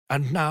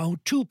And now,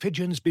 two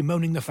pigeons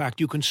bemoaning the fact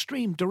you can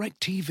stream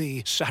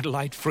DirecTV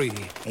satellite-free.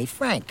 Hey,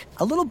 Frank,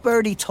 a little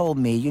birdie told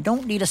me you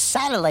don't need a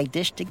satellite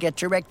dish to get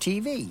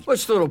DirecTV.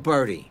 What's little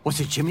birdie? Was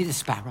it Jimmy the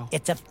Sparrow?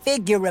 It's a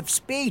figure of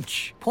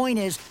speech. Point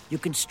is, you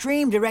can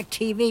stream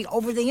DirecTV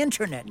over the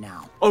internet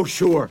now. Oh,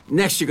 sure.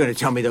 Next you're going to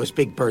tell me those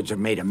big birds are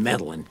made of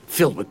metal and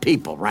filled with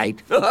people,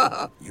 right?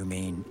 You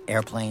mean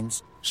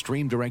airplanes?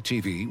 Stream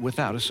DirecTV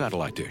without a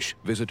satellite dish.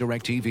 Visit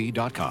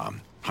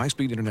DirecTV.com.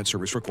 High-speed internet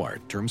service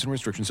required. Terms and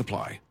restrictions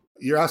apply.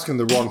 You're asking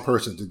the wrong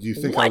person. Did you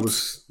think I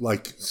was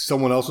like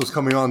someone else was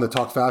coming on to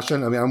talk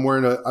fashion? I mean, I'm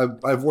wearing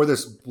I've wore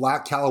this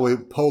black Callaway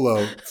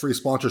polo, free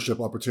sponsorship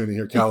opportunity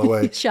here,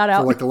 Callaway. Shout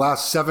out. For like the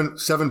last seven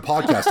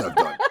podcasts I've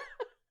done.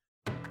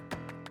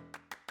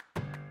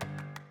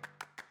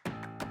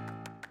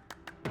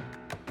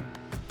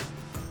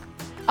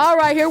 All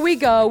right, here we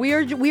go. We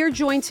are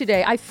joined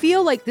today. I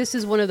feel like this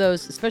is one of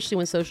those, especially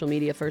when social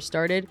media first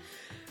started.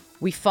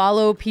 We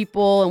follow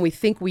people and we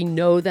think we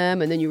know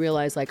them, and then you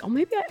realize, like, oh,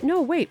 maybe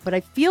no, wait, but I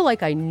feel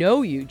like I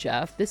know you,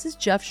 Geoff. This is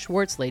Geoff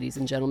Schwartz, ladies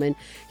and gentlemen.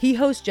 He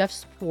hosts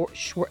Geoff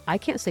Schwartz. I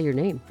can't say your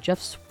name,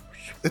 Geoff.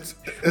 It's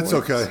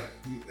okay.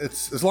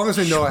 It's as long as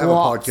they know I have a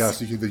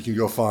podcast, you can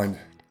go find.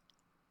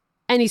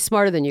 And he's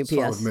smarter than you, Start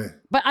P.S. with me.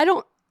 But I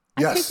don't.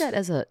 I Yes. take that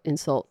as an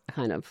insult,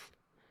 kind of.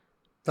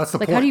 That's the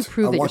Like, point. how do you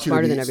prove that you're want you to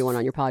smarter be- than everyone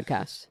on your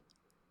podcast?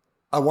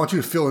 I want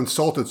you to feel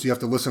insulted, so you have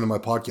to listen to my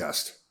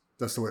podcast.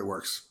 That's the way it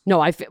works.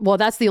 No, well,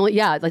 that's the only,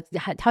 yeah. Like,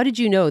 how did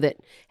you know that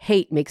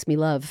hate makes me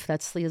love?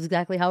 That's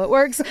exactly how it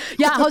works.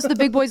 Yeah, host of the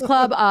Big Boys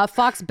Club,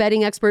 Fox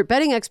betting expert.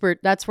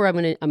 That's where I'm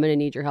gonna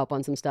need your help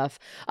on some stuff.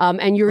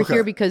 And you're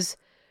here because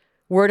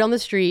word on the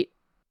street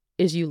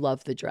is you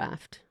love the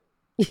draft.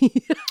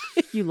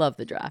 You love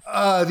the draft.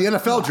 The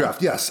NFL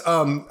draft, yes.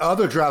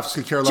 Other drafts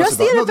could care less Just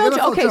about. the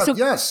NFL okay, draft, so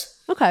yes.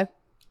 Okay.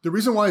 The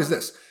reason why is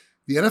this: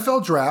 the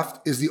NFL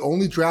draft is the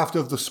only draft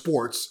of the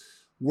sports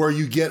where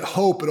you get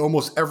hope at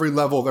almost every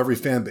level of every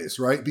fan base,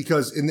 right?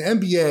 Because in the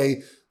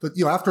NBA,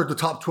 after the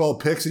top 12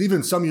 picks, and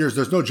even some years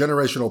there's no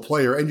generational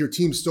player, and your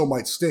team still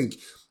might stink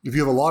if you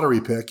have a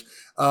lottery pick.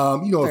 Fair.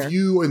 If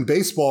you in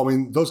baseball, I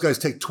mean, those guys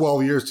take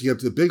 12 years to get up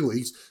to the big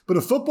leagues. But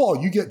in football,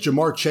 you get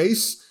Jamar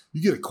Chase,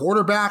 you get a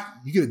quarterback,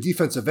 you get a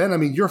defensive end. I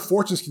mean, your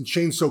fortunes can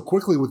change so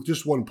quickly with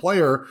just one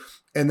player.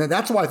 And then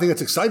that's why I think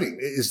it's exciting,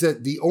 is that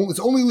it's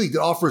the only league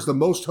that offers the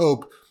most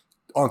hope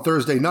on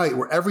Thursday night,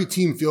 where every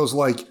team feels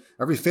like,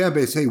 every fan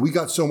base, hey, we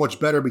got so much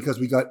better because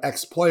we got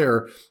X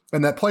player,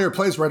 and that player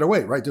plays right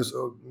away, right? There's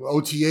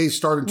OTAs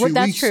start in 2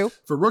 weeks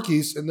for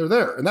rookies, and they're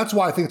there. And that's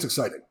why I think it's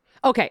exciting.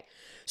 Okay.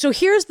 So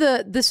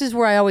this is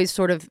where I always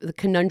sort of, the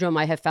conundrum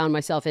I have found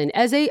myself in.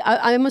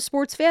 I'm a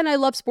sports fan. I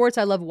love sports.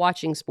 I love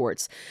watching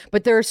sports.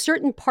 But there are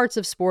certain parts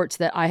of sports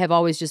that I have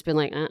always just been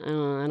like, I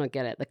don't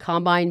get it. The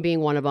combine being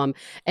one of them,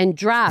 and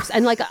drafts.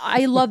 And like,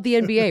 I love the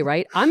NBA,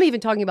 right? I'm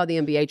even talking about the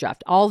NBA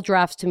draft. All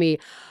drafts to me,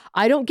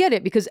 I don't get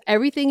it, because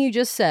everything you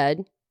just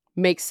said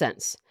makes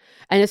sense.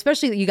 And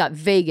especially you got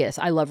Vegas.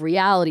 I love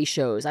reality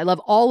shows. I love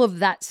all of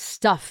that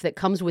stuff that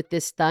comes with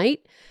this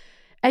night.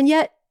 And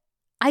yet,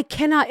 I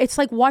cannot, it's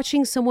like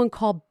watching someone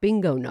call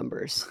bingo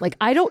numbers. Like,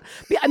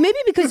 maybe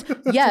because,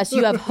 yes,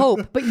 you have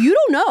hope, but you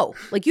don't know.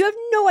 Like, you have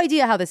no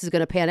idea how this is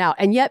going to pan out.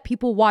 And yet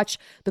people watch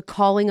the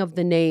calling of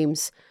the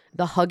names,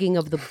 the hugging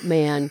of the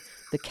man,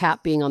 the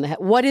cap being on the head.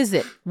 What is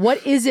it?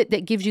 What is it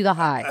that gives you the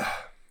high?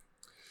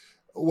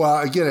 Well,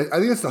 again, I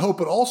think it's the hope,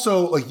 but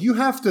also, like, you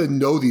have to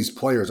know these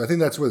players. I think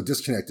that's where the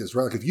disconnect is,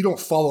 right? Like, if you don't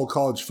follow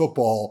college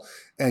football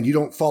and you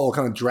don't follow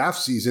kind of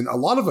draft season, a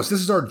lot of us, this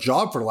is our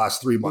job for the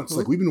last 3 months.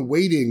 Like, we've been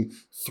waiting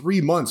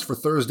 3 months for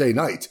Thursday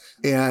night,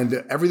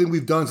 and everything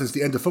we've done since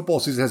the end of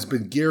football season has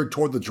been geared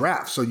toward the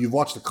draft. So you've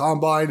watched the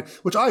combine,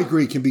 which I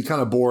agree can be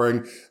kind of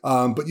boring.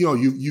 But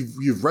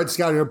you've read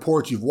scouting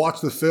reports, you've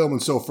watched the film.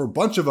 And so for a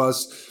bunch of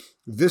us,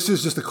 this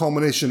is just a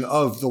culmination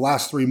of the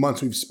last 3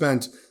 months we've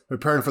spent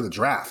preparing for the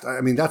draft.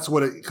 I mean, that's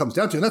what it comes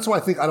down to. And that's why I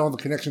think I don't have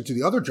a connection to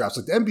the other drafts.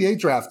 Like the NBA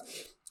draft,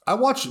 I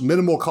watch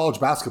minimal college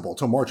basketball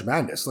till March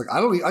Madness. Like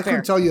I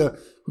couldn't tell you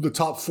who the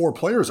top 4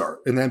 players are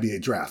in the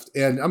NBA draft.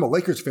 And I'm a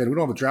Lakers fan. We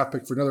don't have a draft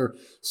pick for another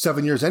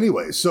 7 years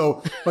anyway.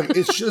 So like,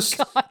 it's just,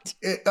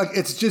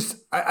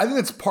 I think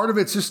it's part of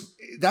it. It's just,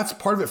 that's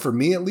part of it for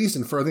me, at least.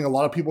 And for, I think, a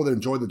lot of people that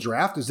enjoy the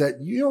draft is that,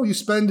 you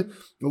spend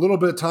a little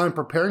bit of time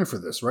preparing for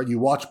this, right? You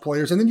watch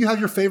players and then you have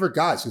your favorite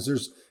guys. Cause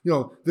there's,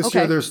 this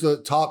year there's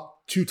the top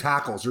 2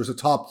 tackles. There's a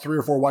top 3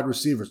 or 4 wide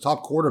receivers,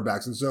 top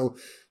quarterbacks. And so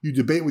you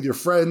debate with your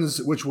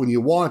friends which one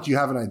you want. You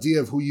have an idea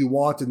of who you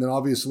want. And then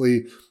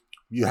obviously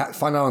you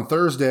find out on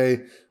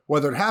Thursday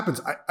whether it happens.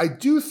 I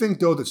do think,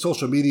 though, that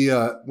social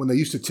media, when they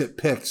used to tip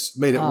picks,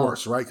 made it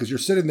worse, right? Because you're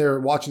sitting there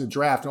watching the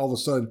draft and all of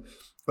a sudden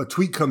a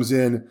tweet comes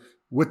in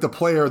with the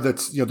player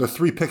that's, they're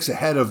 3 picks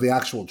ahead of the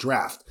actual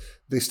draft.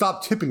 They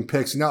stopped tipping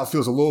picks, and now it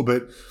feels a little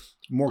bit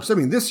more. I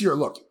mean, this year,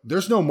 look,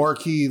 there's no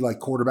marquee like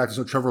quarterback. There's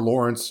no Trevor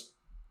Lawrence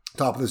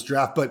top of this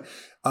draft, but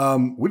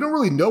we don't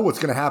really know what's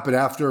going to happen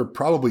after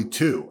probably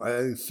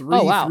 2.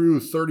 3 through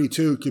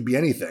 32 could be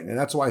anything. And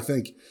that's why I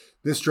think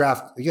this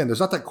draft, again,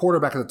 there's not that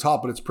quarterback at the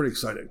top, but it's pretty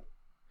exciting.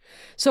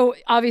 So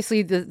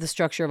obviously the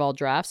structure of all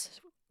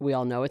drafts, we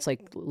all know it's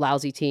like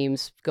lousy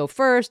teams go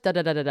first,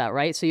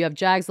 right? So you have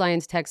Jags,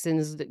 Lions,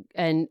 Texans,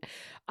 and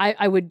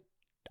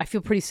I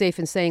feel pretty safe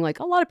in saying like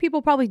a lot of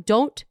people probably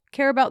don't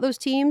care about those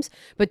teams,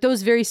 but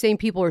those very same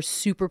people are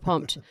super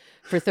pumped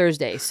for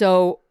Thursday.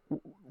 So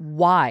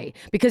why?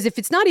 Because if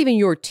it's not even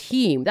your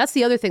team, that's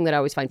the other thing that I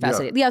always find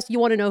fascinating. Yes, you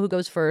want to know who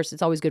goes first.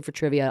 It's always good for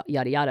trivia,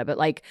 yada, yada. But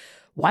like,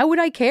 why would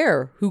I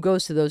care who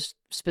goes to those,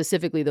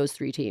 specifically those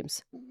three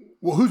teams?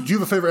 Well, do you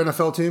have a favorite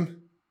NFL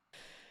team?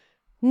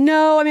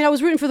 No, I mean, I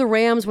was rooting for the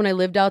Rams when I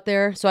lived out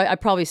there. So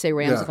I'd probably say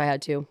Rams if I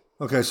had to.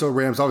 Okay, so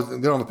Rams,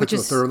 they're on the pitch in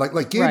the third.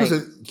 Like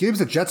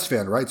Gabe's a Jets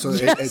fan, right? So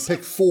at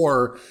pick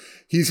 4,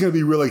 he's going to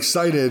be really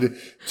excited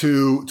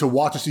to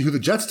watch and see who the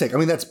Jets take. I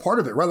mean, that's part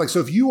of it, right? Like, so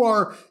if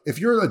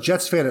you're a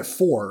Jets fan at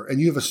 4 and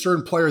you have a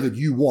certain player that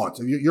you want,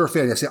 you're a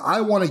fan, you say,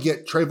 I want to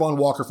get Trayvon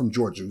Walker from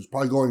Georgia, who's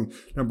probably going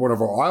number 1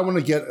 overall. I want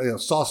to get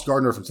Sauce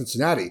Gardner from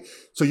Cincinnati.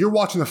 So you're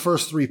watching the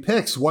first 3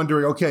 picks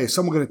wondering, okay, is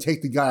someone going to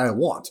take the guy I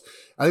want?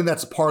 I think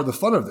that's part of the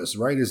fun of this,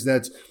 right? Is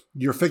that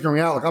you're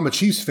figuring out, like, I'm a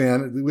Chiefs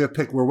fan.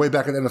 We're way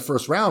back at the end of the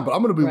first round, but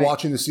I'm going to be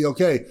watching to see,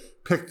 okay,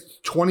 pick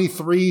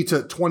 23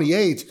 to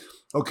 28.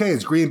 Okay,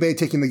 it's Green Bay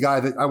taking the guy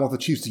that I want the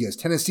Chiefs to get. Is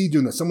Tennessee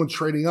doing that? Someone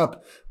trading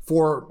up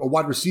for a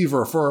wide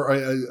receiver or for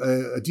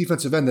a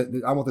defensive end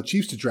that I want the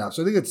Chiefs to draft.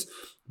 So I think it's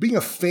being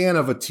a fan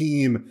of a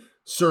team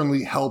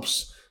certainly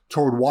helps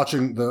toward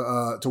watching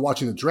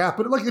the draft.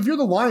 But like, if you're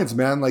the Lions,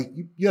 man, like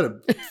you had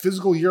a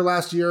physical year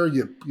last year.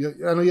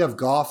 I know you have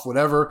Geoff,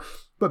 whatever.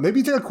 But maybe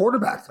you take a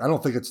quarterback. I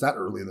don't think it's that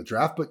early in the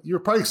draft, but you're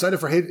probably excited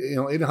for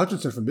Aiden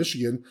Hutchinson from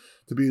Michigan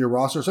to be in your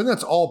roster. So I think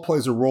that's all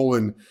plays a role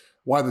in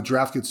why the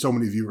draft gets so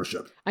many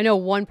viewership. I know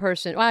one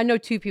person. Well, I know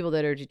 2 people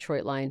that are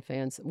Detroit Lion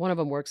fans. One of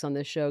them works on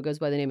this show, goes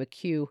by the name of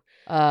Q.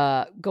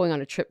 Going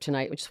on a trip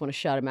tonight. We just want to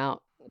shout him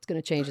out. It's going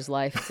to change his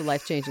life. It's a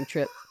life-changing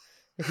trip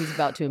that he's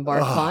about to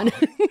embark upon.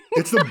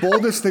 It's the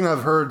boldest thing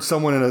I've heard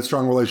someone in a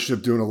strong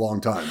relationship do in a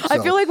long time. So, I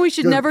feel like we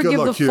should never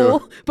give the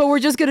full, but we're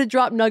just going to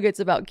drop nuggets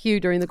about Q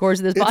during the course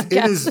of this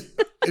podcast.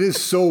 It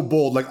is so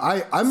bold. Like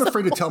I'm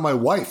afraid to tell my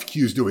wife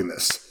Q's doing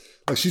this.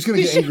 Like she's going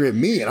to get angry at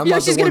me, and I'm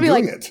not the one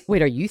doing it.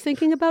 Wait, are you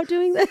thinking about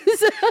doing this?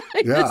 This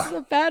is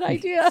a bad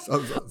idea.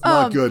 It's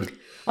not good.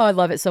 Oh, I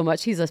love it so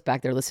much. He's just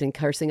back there listening,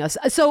 cursing us.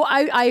 So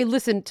I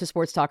listen to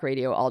sports talk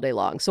radio all day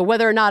long. So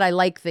whether or not I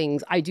like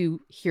things, I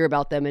do hear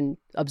about them and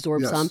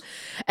absorb some.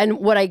 And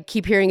what I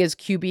keep hearing is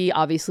QB,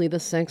 obviously the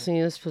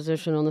sexiest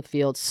position on the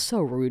field. So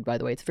rude, by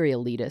the way. It's very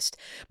elitist.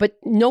 But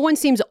no one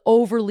seems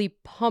overly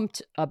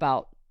pumped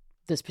about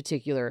this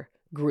particular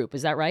group.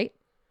 Is that right?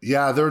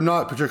 Yeah, they're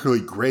not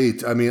particularly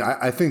great. I mean,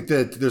 I think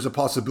that there's a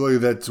possibility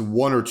that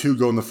 1 or 2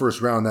 go in the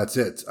first round. That's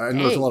it. I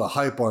know there's a lot of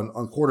hype on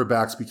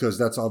quarterbacks because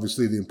that's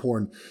obviously the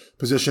important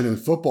position in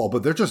football,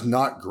 but they're just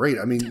not great.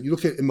 I mean, you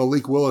look at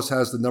Malik Willis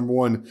has the number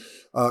 1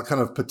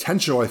 kind of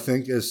potential, I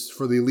think, is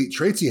for the elite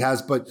traits he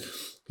has, but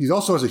he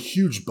also has a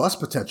huge bust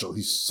potential.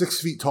 He's 6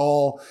 feet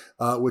tall,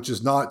 which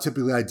is not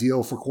typically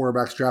ideal for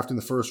quarterbacks drafted in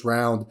the first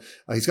round.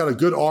 He's got a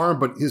good arm,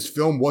 but his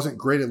film wasn't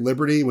great at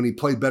Liberty. When he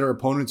played better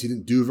opponents, he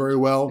didn't do very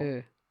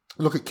well.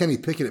 Look at Kenny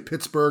Pickett at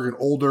Pittsburgh, an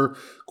older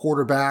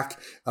quarterback,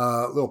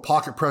 little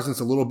pocket presence,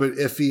 a little bit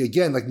iffy.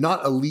 Again, like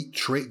not elite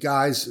trait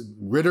guys.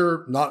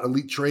 Ritter, not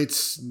elite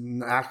traits,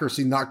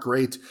 accuracy, not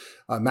great.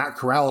 Matt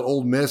Corral at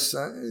Ole Miss,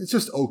 it's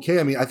just okay.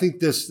 I mean, I think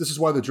this is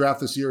why the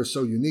draft this year is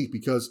so unique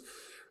because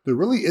there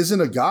really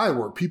isn't a guy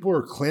where people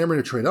are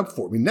clamoring to trade up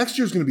for. I mean, next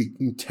year's going to be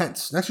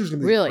intense. Next year's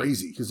going to be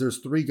crazy because there's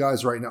 3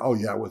 guys right now. Oh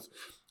yeah, with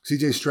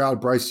CJ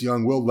Stroud, Bryce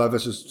Young, Will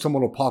Levis,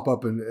 someone will pop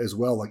up as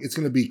well. Like it's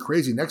going to be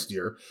crazy next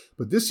year.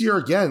 But this year,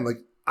 again, like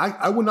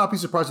I would not be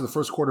surprised if the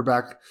first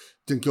quarterback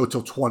didn't go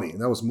till 20, and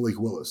that was Malik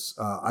Willis.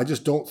 I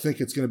just don't think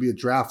it's going to be a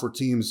draft where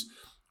teams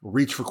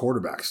reach for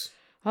quarterbacks.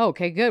 Oh,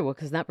 okay, good. Well,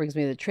 because that brings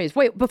me to the trades.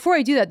 Wait, before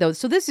I do that though,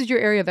 so this is your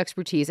area of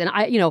expertise, and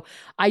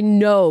I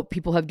know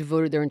people have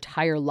devoted their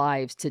entire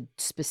lives to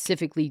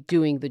specifically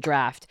doing the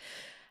draft.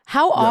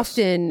 How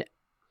often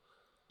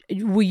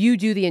will you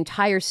do the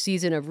entire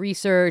season of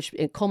research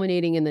and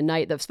culminating in the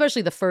night,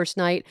 especially the first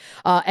night?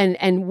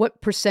 And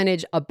what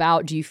percentage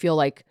about do you feel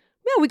like,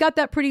 yeah, we got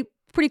that pretty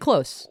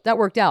close. That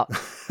worked out.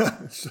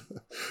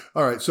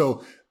 All right.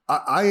 So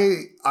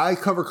I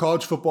cover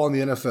college football in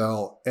the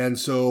NFL. And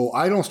so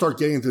I don't start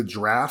getting into the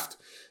draft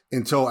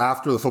until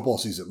after the football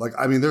season. Like,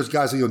 I mean, there's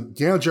guys like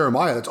Daniel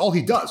Jeremiah, that's all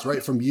he does,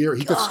 right? From year,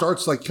 he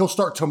starts like, he'll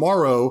start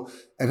tomorrow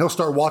and he'll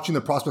start watching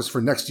the prospects for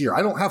next year.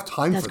 I don't have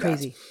time for that.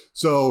 That's crazy.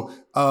 So,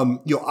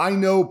 I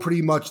know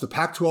pretty much the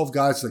Pac-12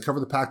 guys that cover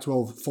the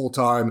Pac-12 full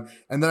time.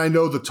 And then I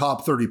know the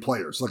top 30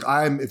 players. Like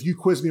if you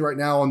quiz me right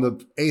now on the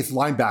 8th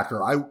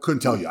linebacker, I couldn't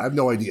tell you. I have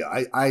no idea.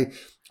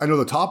 I know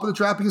the top of the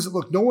draft because,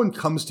 look, no one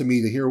comes to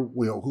me to hear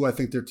who I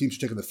think their team should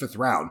take in the 5th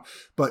round.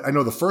 But I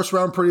know the first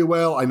round pretty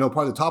well. I know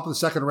probably the top of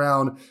the 2nd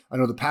round. I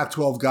know the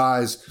Pac-12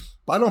 guys.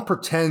 But I don't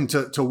pretend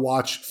to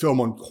watch film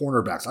on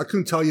cornerbacks. I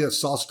couldn't tell you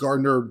Sauce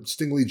Gardner,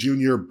 Stingley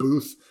Jr.,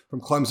 Booth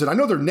from Clemson. I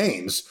know their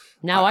names.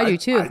 Now I do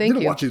too. I Thank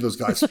didn't you. watch any of those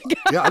guys.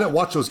 Yeah, I didn't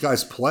watch those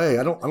guys play.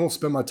 I don't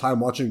spend my time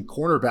watching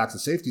cornerbacks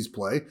and safeties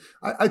play.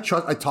 I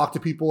talk to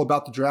people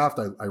about the draft.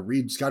 I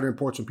read scouting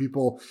reports from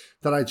people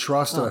that I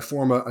trust, and I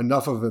form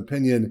enough of an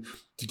opinion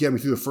to get me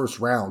through the first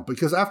round.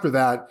 Because after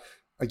that,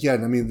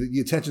 again, I mean, the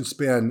attention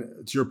span,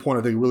 to your point,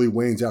 I think really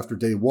wanes after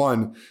day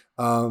one.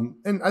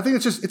 And I think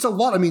it's a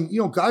lot. I mean,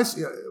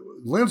 guys,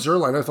 Lance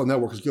Zierlein, NFL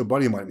Network, is a good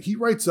buddy of mine. He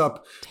writes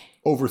up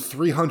over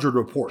 300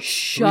 reports,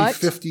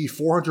 350,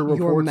 400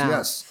 reports.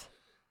 Yes.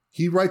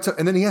 He writes up,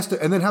 and then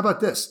and then how about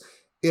this?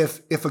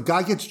 If a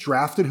guy gets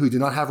drafted who did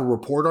not have a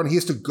report on, he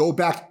has to go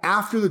back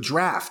after the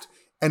draft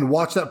and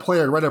watch that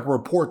player and write up a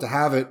report to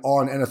have it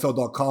on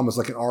NFL.com as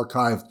like an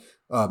archived,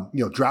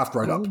 draft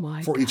write-up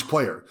for each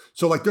player.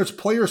 So like there's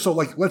players, so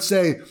like let's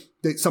say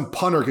some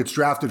punter gets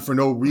drafted for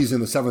no reason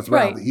in the 7th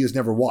round that he has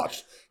never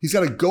watched. He's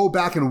got to go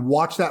back and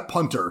watch that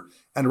punter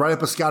and write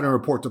up a scouting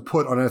report to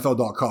put on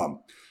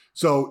NFL.com.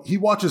 So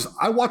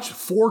I watched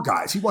 4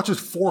 guys. He watches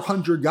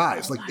 400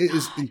 guys. Like it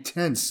is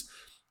intense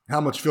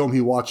how much film he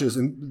watches.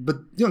 But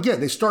again,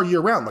 they start year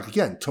round. Like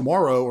again,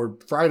 tomorrow or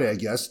Friday, I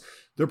guess,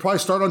 they'll probably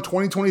start on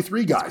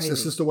 2023 guys.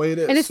 That's just the way it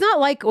is. And it's not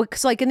like,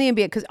 because like in the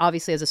NBA, because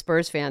obviously as a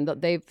Spurs fan,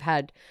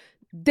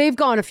 they've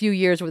gone a few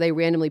years where they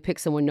randomly pick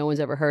someone no one's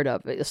ever heard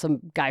of,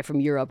 some guy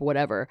from Europe,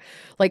 whatever.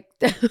 Like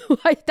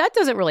that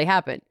doesn't really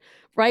happen,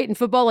 right? In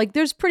football, like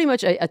there's pretty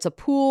much it's a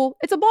pool.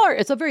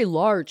 It's a very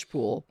large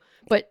pool,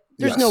 but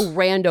there's no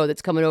rando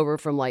that's coming over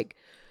from like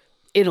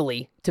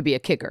Italy to be a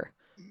kicker.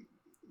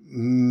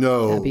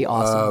 No. That'd be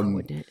awesome,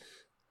 wouldn't it?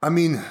 I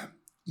mean,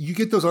 you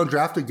get those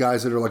undrafted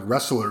guys that are like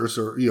wrestlers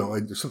or,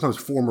 sometimes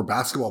former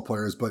basketball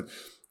players, but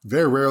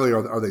very rarely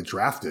are they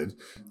drafted.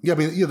 Yeah, I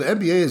mean, the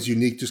NBA is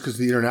unique just because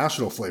of the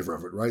international flavor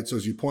of it, right? So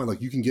as you point,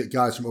 like you can get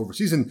guys from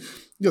overseas and,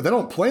 they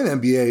don't play in the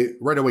NBA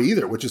right away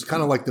either, which is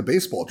kind of like the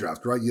baseball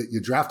draft, right? You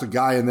draft a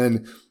guy and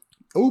then,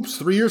 oops,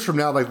 3 years from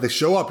now, like they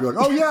show up. You're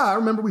like, oh yeah, I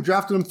remember we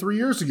drafted him 3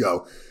 years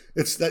ago.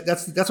 That's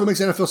what makes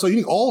NFL so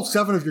unique. All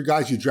 7 of your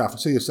guys you draft,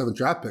 let's say you have 7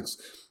 draft picks,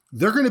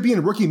 they're going to be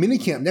in rookie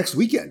minicamp next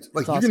weekend.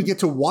 Like you're going to get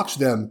to watch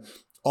them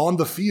on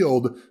the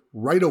field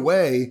right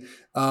away.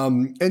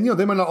 And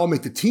they might not all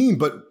make the team,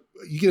 but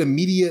you get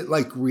immediate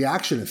like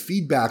reaction and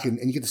feedback, and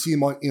you get to see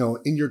them on,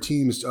 in your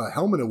team's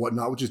helmet and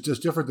whatnot, which is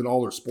just different than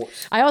all their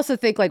sports. I also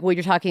think like when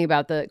you're talking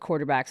about the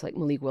quarterbacks like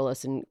Malik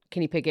Willis and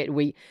Kenny Pickett,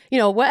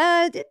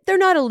 they're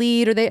not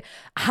elite, or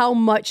how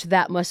much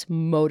that must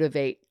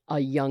motivate a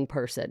young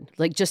person,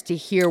 like just to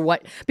hear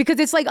because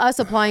it's like us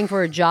applying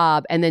for a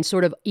job and then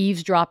sort of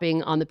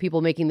eavesdropping on the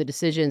people making the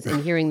decisions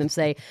and hearing them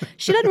say,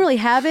 she doesn't really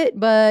have it,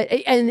 but,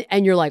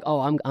 and you're like, oh,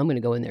 I'm going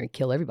to go in there and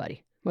kill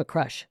everybody. I'm going to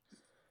crush.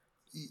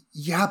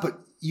 Yeah, but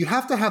you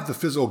have to have the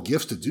physical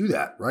gifts to do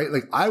that, right?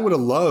 Like I would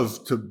have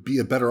loved to be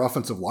a better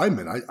offensive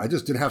lineman. I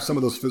just didn't have some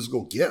of those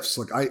physical gifts.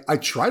 Like I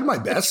tried my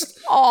best.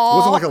 It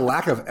wasn't like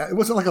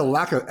a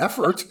lack of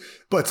effort,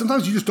 but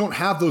sometimes you just don't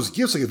have those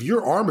gifts. Like if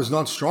your arm is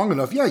not strong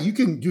enough, yeah, you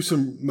can do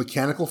some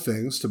mechanical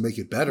things to make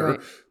it better, right.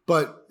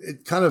 But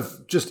it kind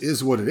of just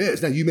is what it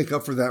is. Now you make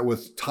up for that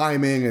with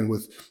timing and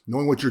with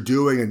knowing what you're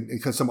doing and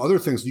kind of some other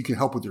things you can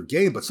help with your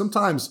game. But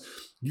sometimes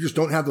you just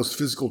don't have those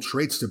physical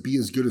traits to be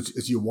as good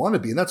as you want to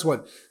be. And that's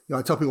what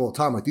I tell people all the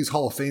time, like these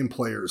Hall of Fame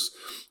players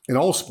in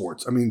all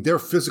sports. I mean, they're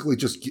physically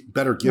just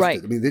better gifted.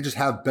 Right. I mean, they just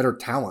have better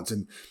talents.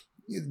 And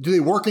do they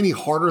work any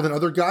harder than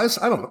other guys?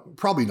 I don't know.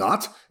 Probably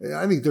not.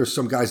 I think there's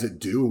some guys that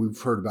do. We've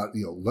heard about,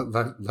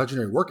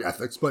 legendary work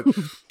ethics, but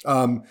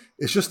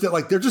it's just that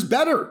like, they're just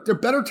better. They're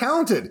better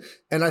talented.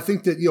 And I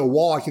think that,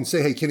 while I can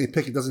say, hey, Kenny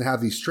Pickett doesn't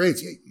have these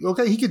traits.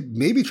 Okay. He could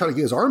maybe try to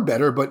get his arm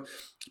better, but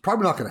it's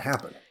probably not going to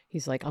happen.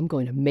 He's like, I'm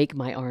going to make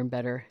my arm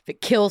better if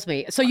it kills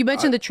me. So you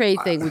mentioned the trade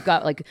thing. We've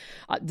got like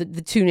the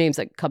 2 names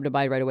that come to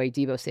mind right away: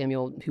 Deebo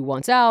Samuel, who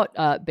wants out,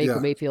 Baker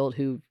Mayfield,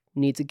 who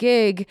needs a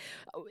gig.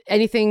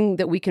 Anything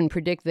that we can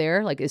predict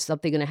there? Like, is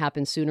something going to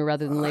happen sooner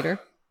rather than later?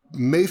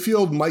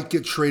 Mayfield might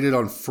get traded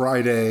on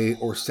Friday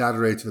or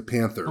Saturday to the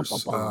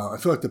Panthers. I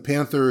feel like the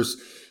Panthers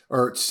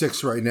are at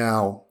 6 right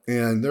now,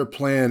 and they're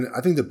playing,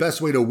 I think the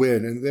best way to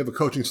win, and they have a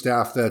coaching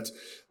staff that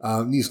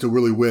needs to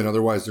really win,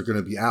 otherwise they're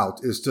going to be out,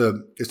 is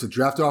to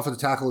draft an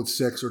offensive tackle at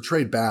 6 or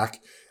trade back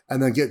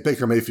and then get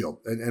Baker Mayfield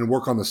and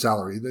work on the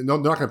salary. They're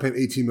not going to pay him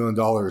 $18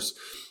 million,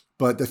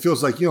 but that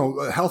feels like,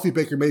 a healthy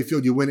Baker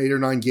Mayfield, you win 8 or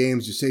 9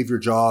 games, you save your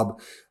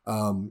job,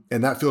 and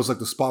that feels like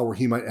the spot where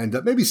he might end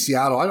up. Maybe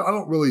Seattle. I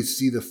don't really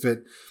see the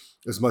fit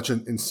as much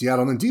in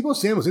Seattle. And then Deebo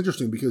Samuel is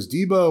interesting because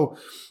Deebo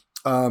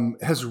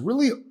has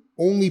really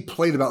only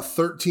played about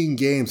 13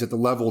 games at the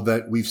level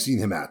that we've seen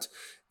him at.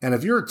 And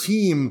if you're a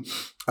team,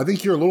 I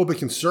think you're a little bit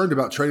concerned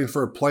about trading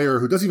for a player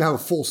who doesn't even have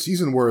a full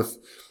season worth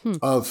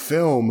of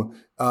film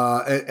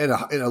at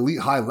an elite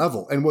high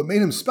level. And what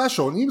made him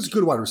special, and he was a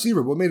good wide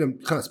receiver, but what made him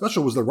kind of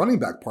special was the running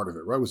back part of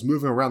it, right? Was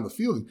moving around the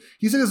field.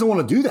 He said he doesn't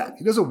want to do that.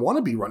 He doesn't want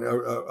to be running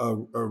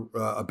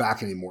a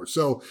back anymore.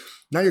 So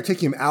now you're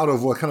taking him out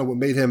of what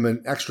made him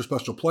an extra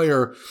special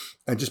player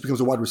and just becomes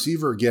a wide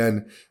receiver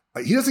again.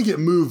 he doesn't get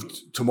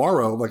moved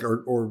tomorrow,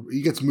 or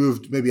he gets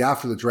moved maybe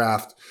after the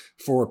draft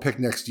for a pick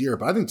next year.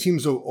 But I think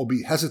teams will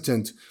be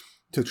hesitant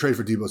to trade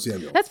for Deebo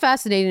Samuel. That's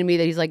fascinating to me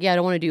that he's like, yeah, I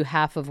don't want to do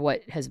half of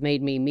what has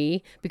made me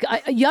me. Because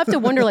you have to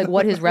wonder, like,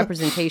 what his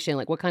representation,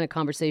 like, what kind of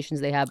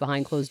conversations they have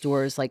behind closed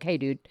doors. Like, hey,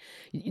 dude,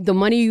 the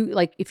money,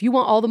 like, if you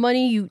want all the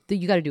money,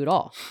 you got to do it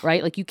all,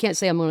 right? Like, you can't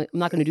say I'm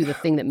not going to do the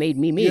thing that made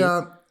me me.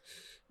 Yeah,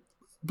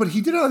 but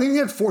he did. I think he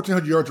had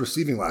 1,400 yards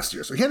receiving last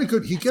year, so he had a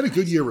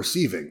good year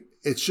receiving.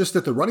 It's just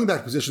that the running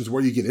back position is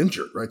where you get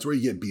injured, right? It's where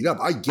you get beat up.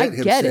 I get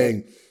him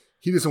saying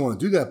he doesn't want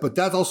to do that, but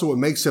that's also what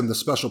makes him the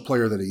special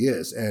player that he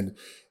is, and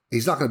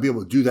he's not going to be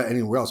able to do that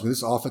anywhere else. I mean,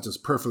 this offense is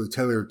perfectly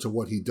tailored to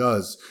what he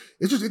does.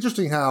 It's just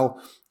interesting how,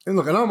 and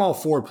look, and I'm all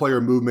for player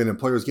movement and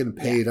players getting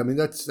paid. I mean,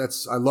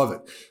 that's I love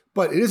it.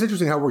 But it is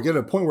interesting how we're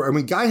getting to a point where, I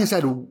mean, Guy has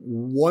had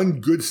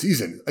one good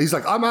season. He's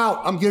like, I'm out.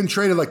 I'm getting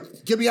traded. Like,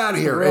 get me out of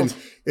here. And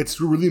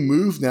it's really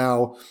moved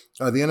now.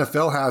 The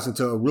NFL has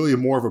into really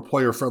more of a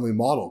player-friendly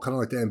model, kind of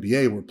like the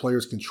NBA, where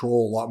players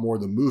control a lot more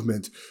of the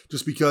movement,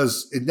 just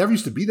because it never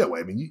used to be that way.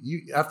 I mean,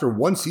 you after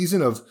one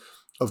season of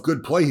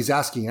good play, he's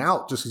asking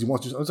out just because he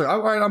wants to. I was like,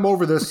 all right, I'm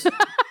over this.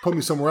 Put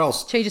me somewhere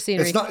else. Change of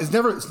scenery.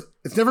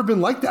 It's never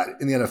been like that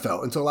in the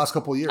NFL until the last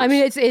couple of years. I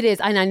mean, it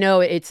is, and I know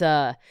it's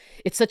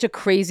such a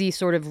crazy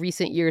sort of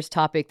recent years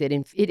topic that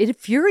it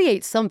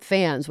infuriates some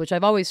fans, which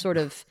I've always sort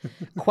of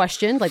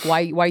questioned, like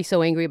why are you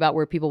so angry about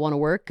where people want to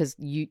work, because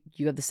you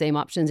have the same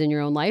options in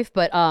your own life.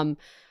 But I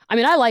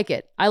mean, I like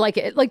it,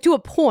 like to a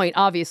point.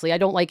 Obviously, I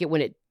don't like it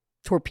when it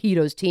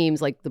torpedoes teams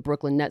like the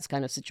Brooklyn Nets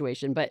kind of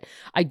situation, but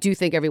I do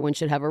think everyone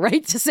should have a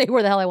right to say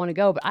where the hell I want to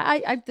go. But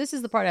I this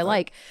is the part I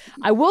like.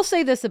 I will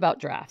say this about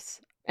drafts,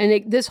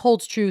 and this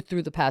holds true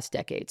through the past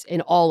decades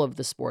in all of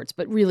the sports,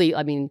 but really,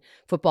 I mean,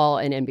 football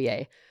and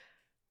NBA,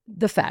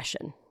 the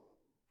fashion.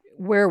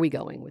 Where are we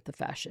going with the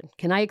fashion?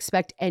 Can I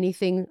expect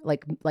anything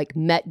like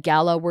Met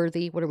Gala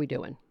worthy? What are we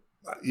doing?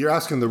 You're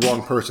asking the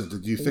wrong person.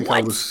 Did you think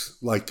I was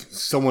like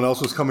someone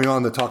else was coming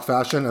on to talk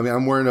fashion? I mean,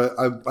 I'm wearing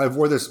I've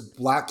wore this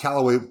black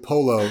Callaway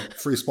polo,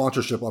 free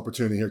sponsorship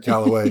opportunity here,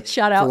 Callaway.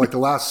 Shout out. For like the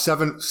last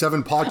seven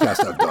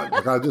podcasts I've done.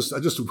 Like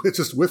it's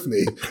just with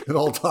me at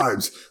all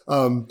times.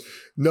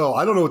 No,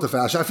 I don't know what the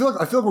fashion. I feel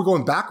like we're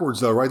going backwards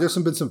though, right? There's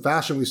been some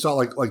fashion we saw,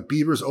 like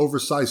Bieber's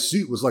oversized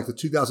suit was like the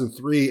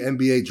 2003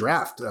 NBA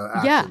draft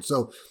action. Yeah.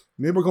 So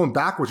maybe we're going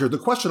backwards here. The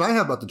question I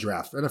have about the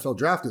draft, NFL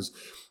draft, is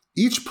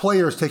each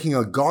player is taking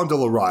a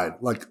gondola ride,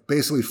 like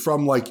basically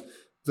from like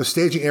the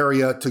staging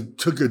area to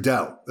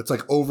Goodell. It's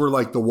like over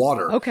like the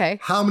water. Okay.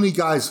 How many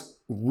guys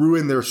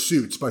ruin their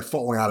suits by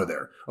falling out of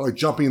there, or like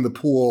jumping in the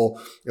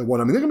pool and what?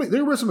 I mean, they're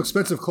gonna wear some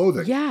expensive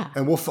clothing. Yeah.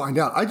 And we'll find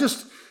out.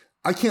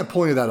 I can't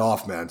pull any of that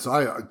off, man.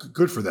 So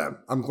good for them.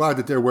 I'm glad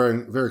that they're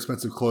wearing very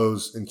expensive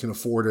clothes and can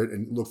afford it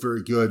and look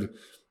very good.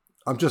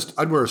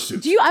 I'd wear a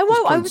suit.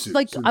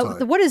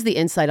 What is the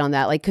insight on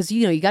that? Like, cause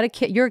you got a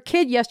kid, you're a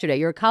kid yesterday,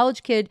 you're a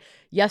college kid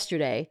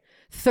yesterday,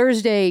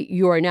 Thursday,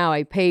 you are now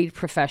a paid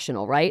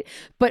professional, right?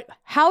 But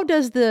how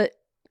does the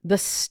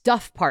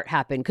stuff part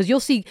happen? Cause you'll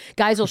see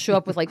guys will show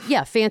up with like,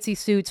 fancy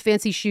suits,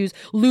 fancy shoes,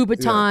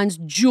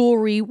 Louboutins,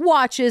 jewelry,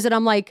 watches. And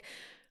I'm like,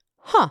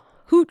 how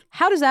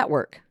does that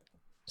work?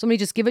 Somebody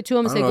just give it to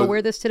them and say, go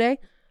wear this today?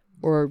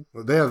 Or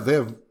they have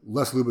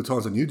less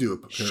Louboutins than you do.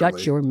 Apparently.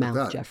 Shut your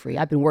mouth, Jeffrey.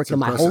 I've been working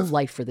my whole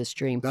life for this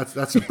dream.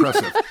 That's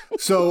impressive.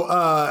 So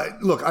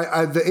look,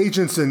 the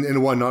agents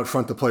and whatnot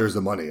front the players the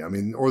money. I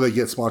mean, or they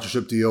get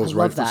sponsorship deals,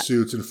 right, for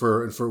suits and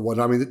for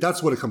whatnot. I mean,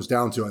 that's what it comes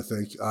down to, I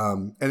think.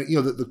 And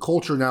the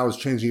culture now is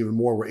changing even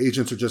more, where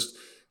agents are just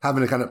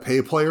having to kind of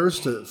pay players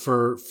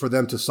for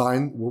them to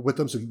sign with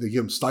them, so they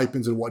give them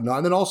stipends and whatnot.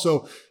 And then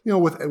also,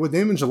 with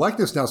name and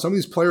likeness now, some of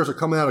these players are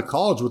coming out of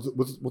college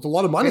with a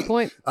lot of money. Good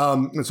point.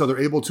 And so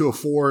they're able to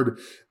afford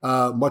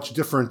much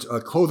different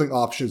clothing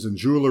options and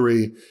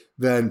jewelry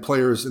than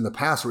players in the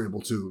past were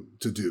able to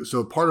do.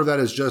 So part of that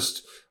is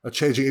just a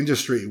changing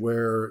industry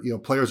where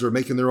players are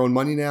making their own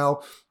money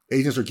now.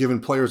 Agents are giving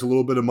players a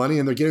little bit of money,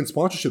 and they're getting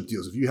sponsorship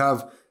deals. If you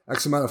have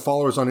X amount of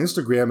followers on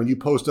Instagram and you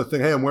post a thing,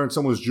 hey, I'm wearing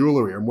someone's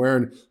jewelry, I'm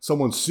wearing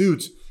someone's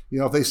suit,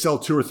 if they sell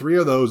 2 or 3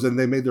 of those, then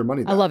they made their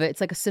money back. I love it.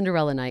 It's like a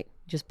Cinderella night.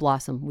 Just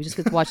blossom. We just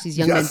get to watch these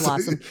young men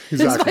blossom. Exactly.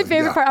 This is my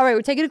favorite part. All right,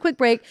 we're taking a quick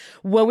break.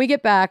 When we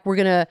get back, we're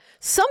going to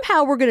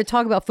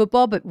talk about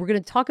football, but we're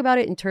going to talk about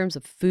it in terms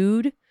of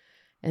food.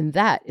 And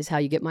that is how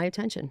you get my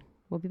attention.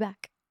 We'll be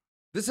back.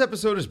 This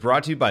episode is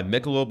brought to you by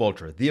Michelob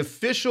Ultra, the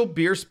official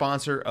beer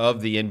sponsor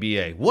of the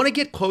NBA. Want to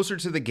get closer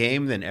to the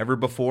game than ever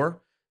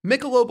before?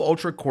 Michelob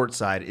Ultra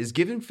Courtside is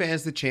giving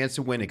fans the chance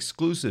to win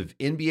exclusive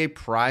NBA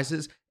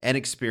prizes and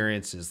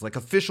experiences like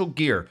official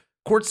gear,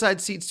 courtside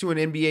seats to an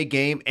NBA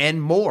game,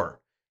 and more.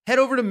 Head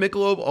over to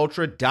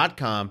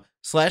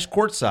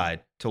MichelobUltra.com/courtside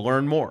to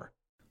learn more.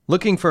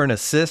 Looking for an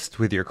assist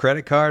with your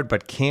credit card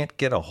but can't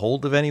get a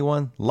hold of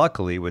anyone?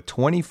 Luckily, with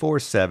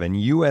 24/7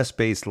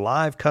 US-based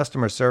live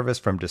customer service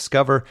from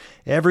Discover,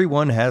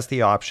 everyone has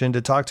the option to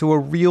talk to a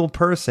real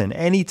person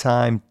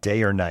anytime,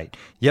 day or night.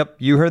 Yep,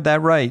 you heard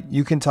that right.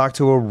 You can talk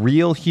to a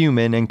real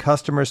human in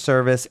customer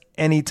service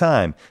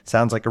anytime.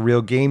 Sounds like a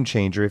real game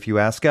changer if you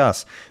ask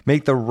us.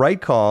 Make the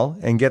right call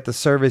and get the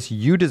service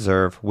you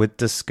deserve with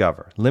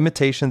Discover.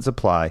 Limitations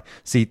apply.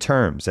 See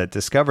terms at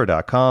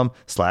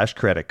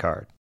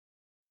discover.com/creditcard.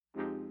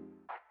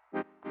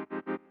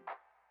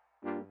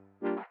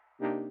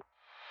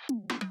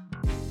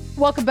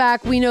 Welcome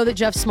back. We know that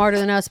Geoff's smarter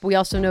than us, but we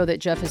also know that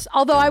Geoff is,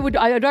 although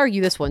I'd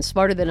argue this one,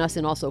 smarter than us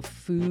and also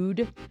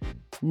food.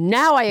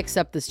 Now I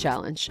accept this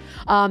challenge.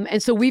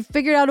 And so we've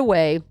figured out a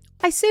way.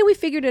 I say we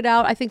figured it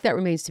out. I think that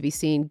remains to be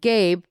seen.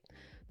 Gabe,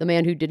 the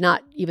man who did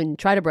not even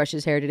try to brush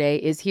his hair today,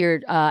 is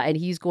here, and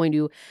he's going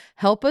to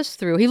help us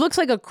through. He looks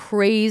like a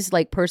crazed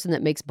person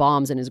that makes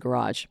bombs in his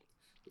garage.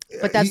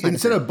 But that's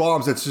instead of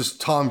bombs, it's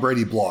just Tom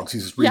Brady blogs. He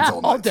just reads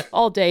all night.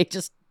 All day,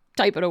 just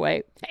type it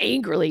away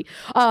angrily.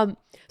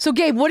 So,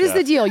 Gabe, what is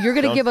the deal? You're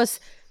going to give us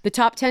the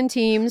top 10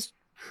 teams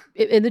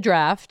in the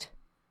draft.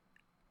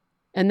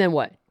 And then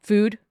what?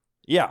 Food?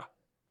 Yeah.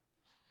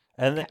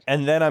 And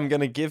then I'm going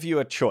to give you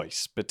a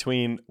choice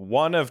between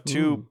one of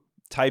two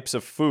types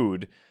of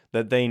food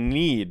that they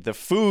need. The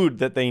food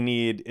that they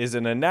need is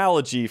an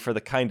analogy for the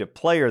kind of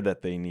player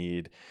that they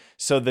need.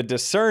 So the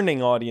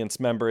discerning audience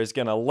member is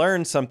going to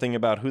learn something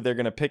about who they're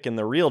going to pick in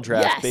the real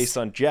draft based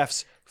on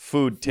Geoff's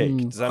food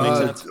take. Does that make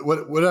sense?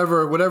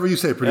 Whatever you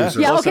say, producer.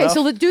 Yeah, okay,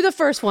 so let's do the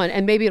first one,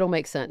 and maybe it'll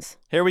make sense.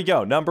 Here we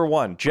go. Number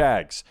 1,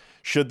 Jags.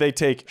 Should they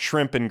take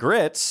shrimp and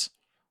grits?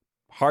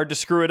 Hard to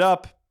screw it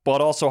up,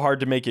 but also hard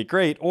to make it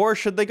great. Or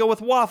should they go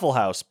with Waffle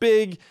House?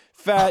 Big,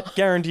 fat,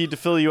 guaranteed to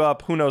fill you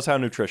up. Who knows how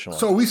nutritional?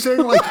 So are we saying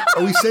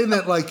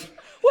that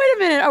Wait a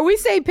minute. Are we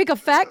saying pick a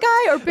fat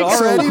guy or pick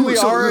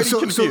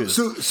confused.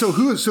 So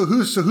who's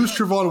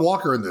Trevon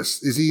Walker in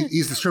this?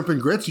 He's the shrimp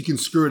and grits? You can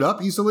screw it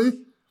up easily?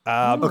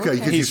 Okay,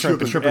 you can use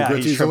shrimp and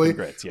grits easily.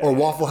 Grits, or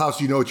Waffle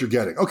House, you know what you're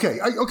getting. Okay,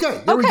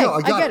 there we go.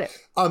 I got it.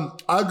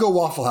 I'd go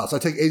Waffle House. I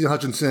take Aiden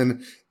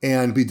Hutchinson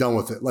and be done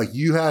with it. Like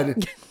you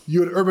had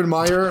Urban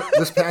Meyer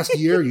this past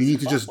year. You need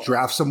to just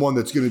draft someone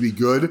that's going to be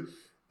good.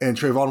 And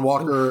Trayvon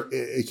Walker,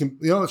 it can,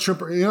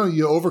 shrimp,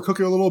 you overcook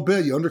it a little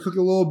bit, you undercook it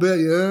a little bit,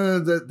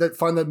 that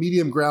find that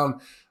medium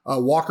ground.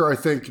 Walker, I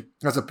think,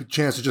 has a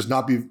chance to just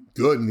not be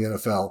good in the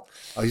NFL.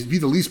 He'd be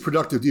the least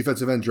productive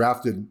defensive end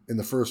drafted in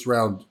the first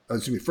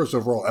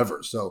overall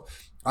ever. So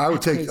I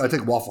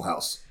take Waffle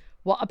House.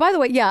 Well, by the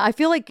way, yeah, I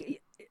feel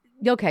like,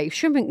 okay,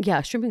 shrimp and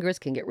grits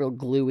can get real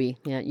gluey.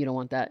 Yeah, you don't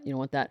want that.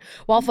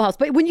 Waffle House.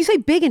 But when you say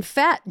big and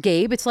fat,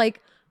 Gabe, it's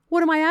like,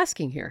 what am I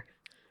asking here?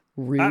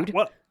 Rude.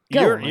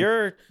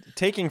 You're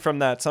taking from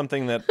that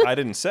something that I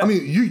didn't say. I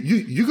mean,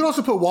 you could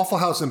also put Waffle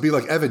House and be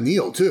like Evan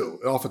Neal too,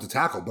 off at the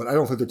tackle, but I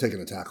don't think they're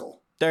taking a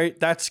tackle.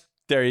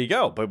 There you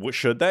go. But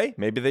should they?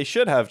 Maybe they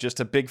should have just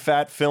a big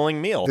fat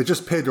filling meal. They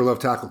just paid their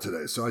left tackle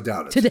today, so I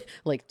doubt it.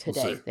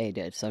 Today they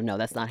did. So no,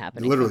 that's not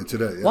happening. Literally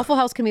today. Yeah. Waffle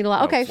House can mean a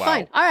lot. Okay,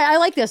 fine. All right, I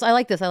like this.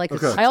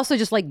 Okay. I also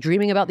just like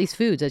dreaming about these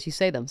foods as you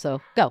say them.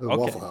 So go.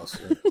 Waffle House.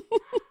 Yeah.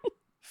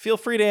 Feel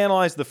free to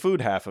analyze the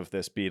food half of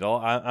this,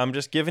 Beetle. I'm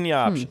just giving you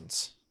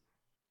options.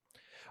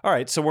 All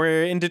right, so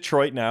we're in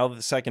Detroit now,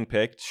 the second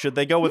pick. Should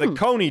they go with a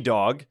Coney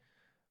dog?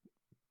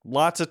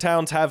 Lots of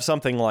towns have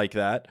something like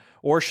that.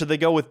 Or should they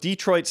go with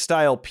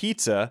Detroit-style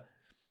pizza?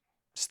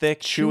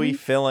 Thick, chewy,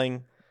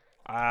 filling.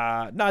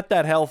 Not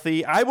that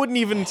healthy. I wouldn't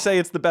even say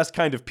it's the best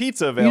kind of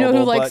pizza available. You know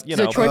who likes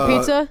Detroit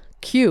pizza?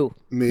 Q.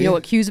 Me? You know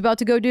what Q's about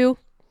to go do?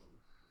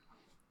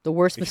 The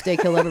worst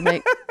mistake he'll ever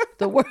make.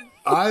 The worst.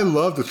 I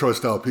love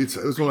Detroit-style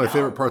pizza. It was one of my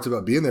favorite parts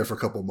about being there for a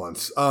couple of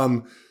months.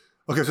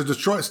 Okay, so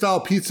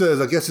Detroit-style pizza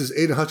is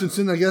Aiden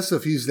Hutchinson,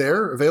 if he's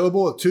there,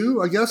 available at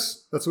 2, I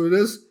guess. That's what it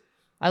is.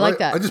 I like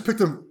that. I just picked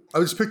him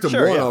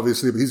Sure, 1,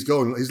 obviously, but he's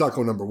not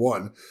going number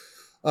 1.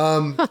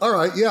 All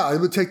right, yeah, I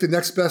would take the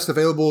next best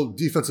available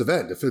defensive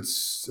end. If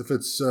it's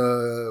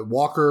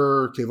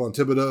Walker, Kayvon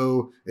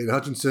Thibodeau, Aiden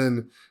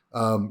Hutchinson,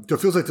 it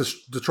feels like the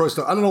Detroit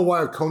style. I don't know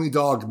why a Coney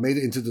dog made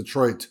it into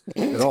Detroit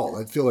at all.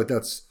 I feel like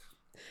that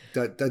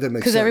didn't make sense.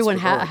 Because everyone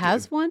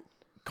has one?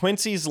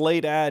 Quincy's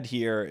late ad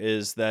here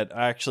is that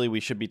actually we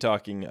should be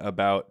talking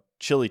about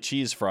chili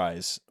cheese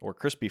fries or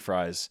crispy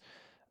fries.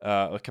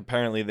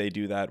 Apparently they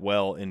do that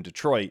well in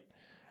Detroit.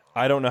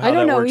 I don't know how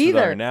that works with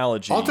our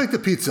analogy. I'll take the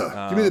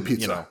pizza. Give me the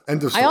pizza.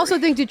 End of story. I also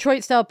think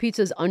Detroit-style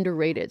pizza is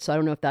underrated, so I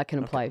don't know if that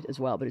can apply as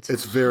well, but it's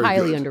very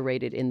highly good.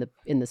 Underrated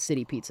in the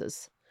city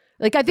pizzas.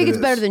 Like, I think it's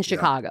better than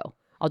Chicago. Yeah.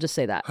 I'll just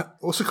say that.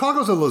 Well,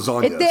 Chicago's a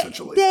lasagna,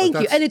 essentially. Thank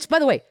you. And it's, by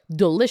the way,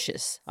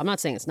 delicious. I'm not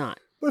saying it's not.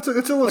 But it's a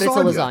lasagna. But it's a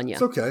lasagna.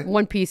 It's okay.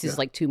 One piece is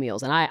like 2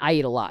 meals, and I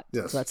eat a lot.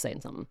 Yes. So that's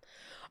saying something.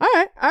 All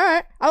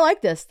right. I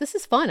like this. This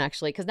is fun,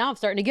 actually, because now I'm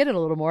starting to get it a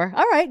little more.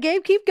 All right,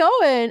 Gabe, keep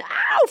going.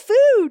 Ow,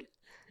 food.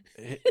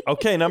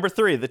 Okay, number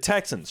 3, the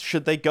Texans.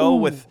 Should they go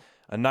with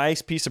a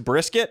nice piece of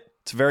brisket?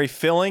 It's very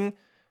filling.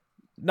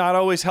 not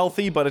always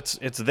healthy, but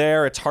it's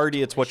there, it's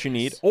hearty, it's what you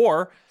need.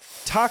 Or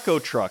taco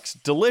trucks,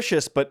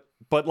 delicious, but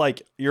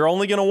like you're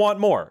only going to want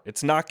more.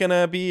 It's not going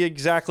to be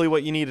exactly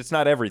what you need. It's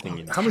not everything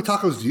you need. How many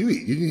tacos do you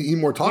eat? You need to eat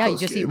more tacos. Yeah, you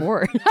just eat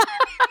more.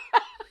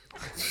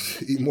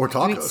 Eat more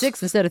tacos. You eat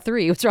 6 instead of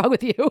 3. What's wrong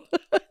with you?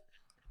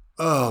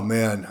 Oh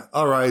man.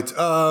 All right.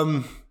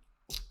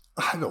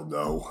 I don't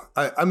know.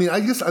 I mean, I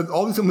guess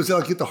all these women say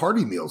like get the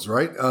hearty meals,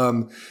 right?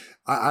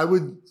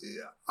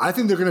 I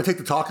think they're going to take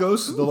the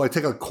tacos. They'll like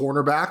take a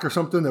cornerback or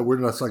something that we're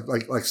not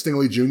like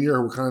Stingley Jr.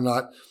 who we're kind of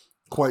not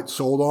quite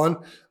sold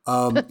on.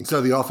 Instead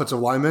of the offensive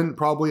lineman,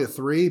 probably at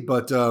 3.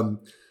 But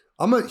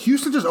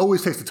Houston just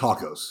always takes the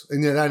tacos.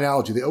 In that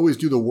analogy, they always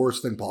do the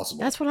worst thing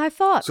possible. That's what I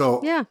thought.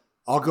 So yeah,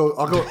 I'll go.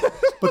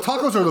 But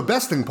tacos are the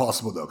best thing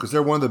possible though, because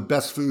they're one of the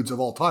best foods of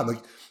all time.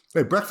 Like,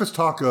 hey, breakfast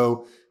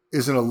taco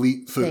is an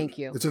elite food. Thank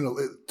you.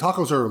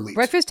 Tacos are elite.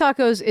 Breakfast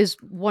tacos is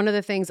one of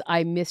the things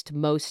I missed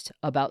most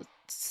about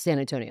San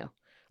Antonio.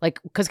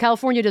 Like, because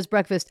California does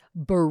breakfast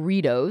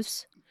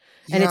burritos,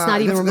 and it's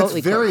not even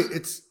remotely close.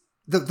 It's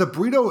the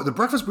burrito, the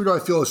breakfast burrito.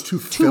 I feel is too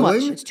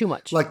filling. It's too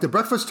much. Like the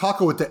breakfast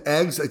taco with the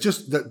eggs, it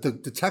just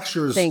the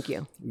textures. Thank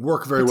you.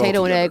 Work very well.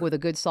 Potato and together. egg with a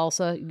good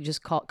salsa. You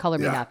just color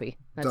me happy.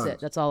 That's Done. it.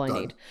 That's all I Done.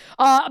 need.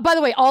 By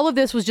the way, all of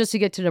this was just to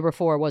get to number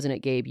 4, wasn't it,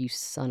 Gabe? You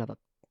son of a.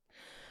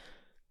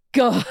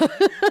 God.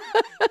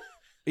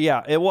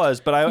 Yeah, it was.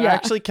 But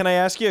actually, can I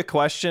ask you a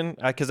question?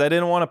 Because I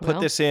didn't want to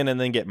put this in and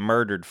then get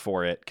murdered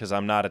for it because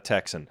I'm not a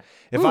Texan.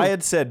 If I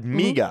had said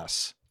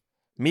migas,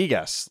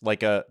 like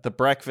the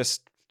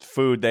breakfast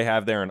food they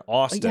have there in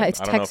Austin, it's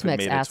I don't know if it Tex-Mex,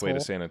 made its way to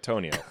asshole. San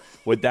Antonio.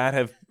 Would that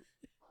have...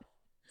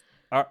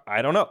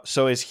 I don't know.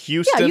 So is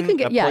Houston you can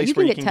get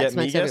migas?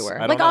 Tex-Mex everywhere. I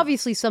don't Like know.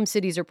 obviously some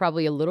cities are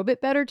probably a little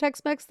bit better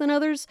Tex-Mex than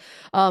others,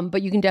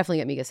 but you can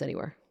definitely get migas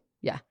anywhere.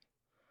 Yeah.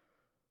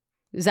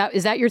 Is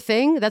that your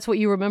thing? That's what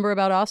you remember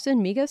about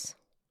Austin, migas?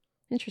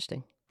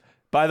 Interesting.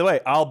 By the way,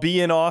 I'll be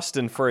in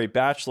Austin for a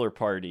bachelor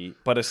party,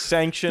 but a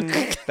sanctioned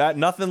that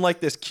nothing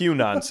like this Q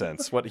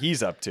nonsense. What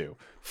he's up to,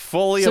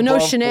 fully So no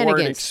above board,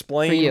 shenanigans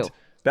explained for you.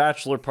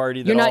 Bachelor party.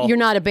 You're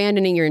not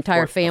abandoning your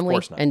entire Of family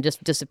course not. and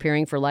just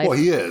disappearing for life. Well,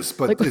 he is,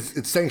 but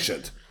it's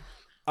sanctioned.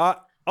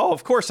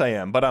 Of course I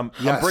am, but I'm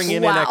Yes. bringing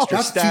in Wow.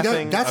 extra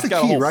staffing. That's I've the got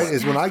a key, whole right? plan.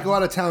 Is when I go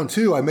out of town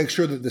too, I make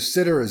sure that the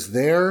sitter is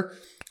there.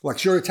 Like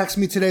she already texted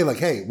me today, like,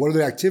 hey, what are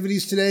the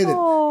activities today that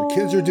the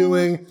kids are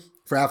doing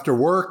for after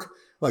work?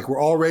 Like we're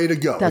all ready to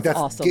go. That's like,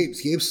 awesome.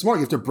 Gabe's smart.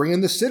 You have to bring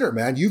in the sitter,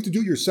 man. You have to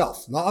do it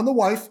yourself, not on the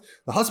wife.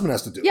 The husband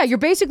has to do it. Yeah, you're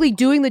basically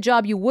doing the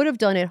job you would have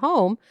done at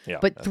home,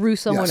 but through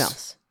someone Yes.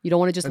 else. You don't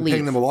want to just And leave.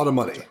 paying them a lot of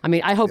money. I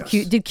mean, I hope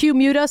Q did Q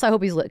mute us? I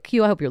hope he's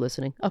Q. I hope you're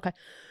listening. Okay.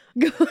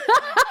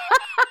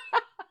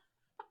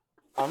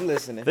 I'm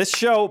listening. This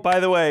show, by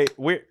the way,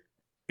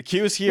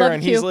 Q's here Love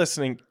and Q. he's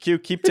listening. Q,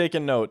 keep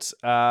taking notes.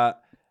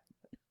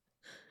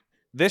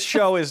 This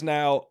show is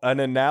now an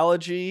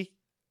analogy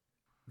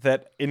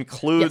that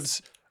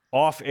includes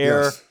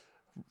off-air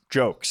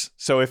jokes.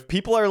 So if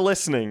people are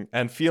listening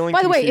and feeling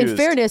By the way, in confused,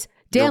 fairness,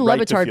 Dan you're right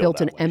to Levitard feel built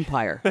that an way.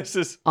 empire This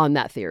is on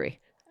that theory.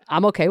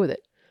 I'm okay with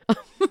it.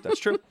 that's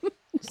true.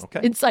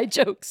 Okay, Inside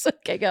jokes.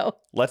 Okay, go.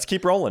 let's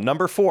keep rolling.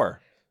 Number 4.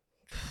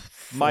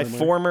 My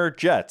former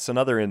Jets,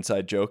 another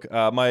inside joke.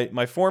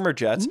 My former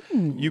Jets,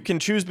 you can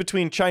choose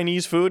between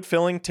Chinese food,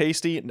 filling,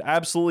 tasty, and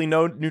absolutely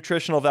no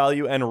nutritional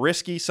value, and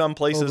risky some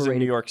places in Overrated.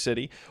 New York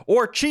City,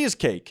 or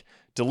cheesecake,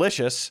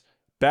 delicious,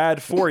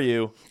 bad for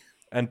you,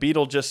 and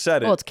Beetle just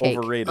said it, Well, it's cake.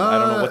 overrated. I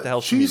don't know what the hell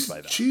she means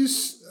by that.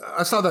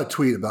 I saw that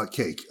tweet about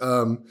cake.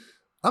 I'm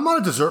not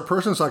a dessert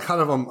person, so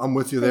I'm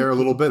with you there a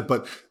little bit.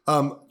 But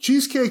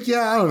cheesecake,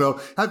 I don't know.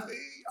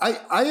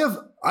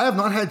 I have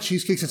not had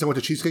cheesecake since I went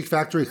to Cheesecake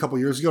Factory a couple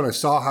years ago, and I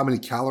saw how many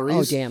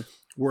calories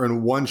were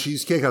in one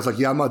cheesecake. I was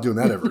like, I'm not doing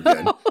that ever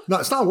again. No,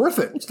 it's not worth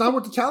it. It's not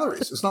worth the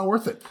calories. It's not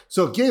worth it.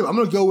 So, Gabe, I'm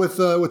going to go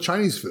with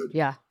Chinese food.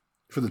 Yeah.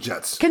 For the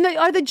Jets.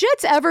 Are the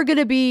Jets ever going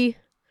to be?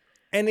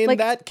 And in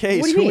that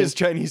case, what do you who mean? is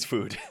Chinese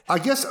food? I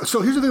guess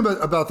so. Here's the thing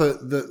about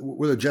the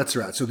where the Jets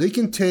are at. So they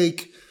can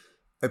take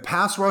a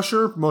pass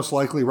rusher, most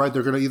likely, right?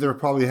 They're going to either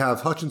probably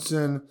have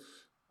Hutchinson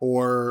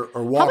or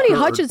Walker. How many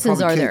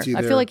Hutchinsons are there? KT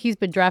I feel like he's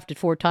been drafted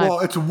 4 times. Well,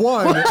 it's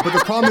one, but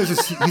the problem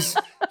is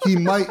he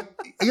might.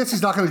 I guess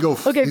he's not going to go.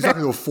 Okay, he's fair. not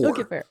going to go 4.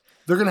 Okay, fair.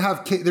 They're going to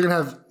have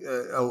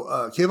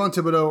Kayvon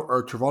Thibodeau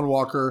or Trevon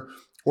Walker,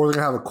 or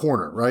they're going to have a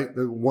corner, right?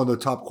 One of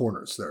the top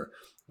corners there.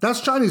 That's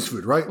Chinese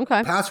food, right?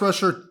 Okay. Pass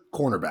rusher,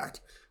 cornerback.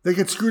 They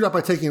get screwed up by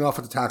taking an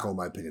offensive tackle, in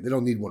my opinion. They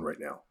don't need one right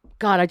now.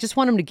 God, I just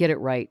want him to get it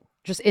right.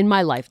 Just in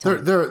my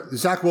lifetime.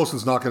 Zach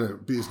Wilson's not going to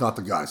be. Is not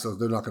the guy, so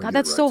they're not going to. God,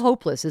 that's so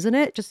hopeless, isn't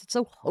it? Just it's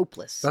so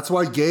hopeless. That's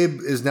why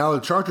Gabe is now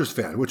a Chargers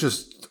fan, which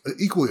is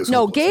equally as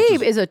no. hopeless,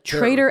 Gabe is a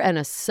traitor and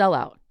a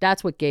sellout.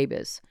 That's what Gabe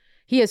is.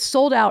 He has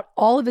sold out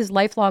all of his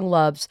lifelong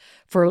loves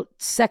for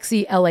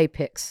sexy LA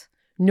picks.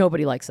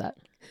 Nobody likes that.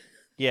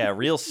 Yeah,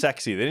 real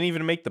sexy. They didn't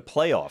even make the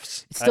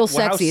playoffs. It's still How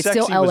sexy. It's sexy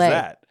still was LA.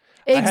 that?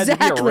 Exactly.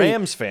 I had to be a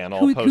Rams fan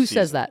all postseason. Who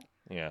says that?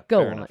 Yeah, Go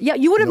fair on. enough. Yeah,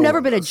 you would have No never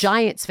one been a does.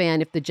 Giants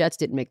fan if the Jets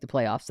didn't make the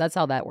playoffs. That's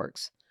how that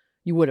works.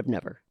 You would have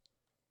never.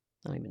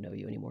 I don't even know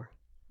you anymore.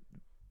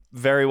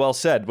 Very well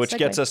said, which Segue.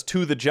 gets us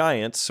to the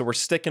Giants. So we're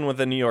sticking with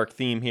the New York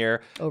theme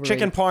here. Overrated.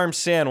 Chicken parm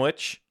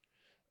sandwich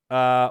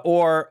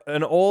or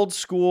an old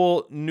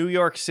school New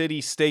York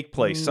City steak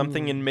place,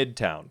 something in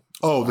Midtown.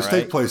 Oh, the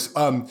steak place.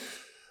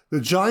 The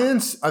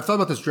Giants, I thought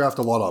about this draft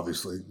a lot,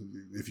 obviously,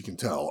 if you can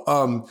tell.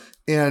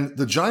 And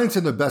the Giants are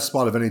in the best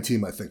spot of any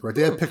team, I think, right?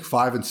 They have pick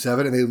 5 and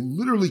 7, and they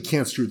literally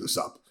can't screw this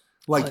up.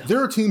 Like,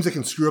 there are teams that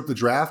can screw up the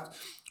draft,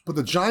 but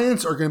the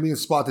Giants are going to be in a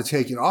spot to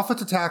take an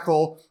offensive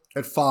tackle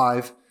at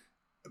 5.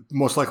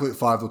 Most likely at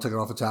 5, they'll take an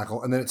offensive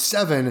tackle. And then at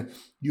 7,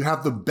 you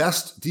have the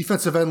best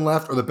defensive end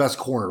left or the best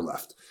corner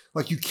left.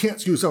 Like, you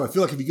can't screw this up. I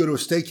feel like if you go to a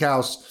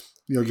steakhouse,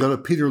 you go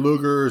to Peter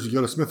Luger's, you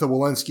go to Smith &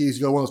 Wolenski's,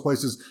 you go to one of those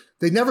places,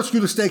 they never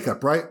screw the steak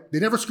up, right? They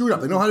never screw it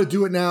up. They know how to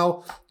do it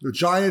now. The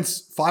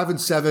Giants, 5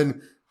 and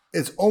 7,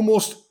 it's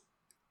almost,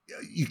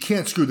 you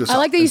can't screw this up. I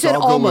like that you said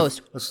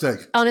almost. A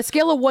steak. On a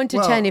scale of 1 to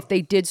 10, if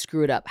they did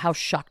screw it up, how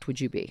shocked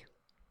would you be?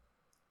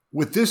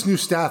 With this new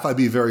staff, I'd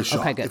be very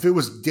shocked. Okay, good. If it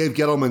was Dave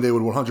Gettleman, they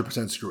would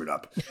 100% screw it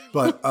up.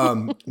 But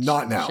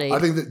not now. Shade. I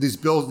think that these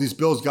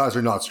Bills guys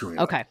are not screwing it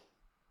up. Okay.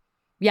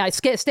 Yeah,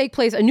 steak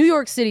place, a New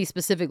York City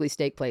specifically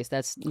steak place.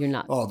 You're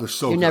not. Oh, they're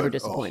so You're good. never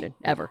disappointed,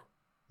 ever.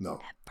 No.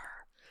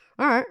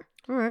 All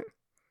right.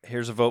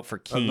 Here's a vote for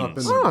Keens. I've not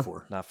been there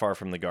before. Not far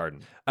from the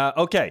Garden.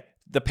 Okay,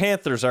 the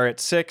Panthers are at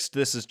 6.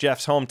 This is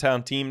Jeff's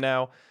hometown team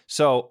now.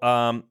 So,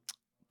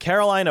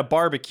 Carolina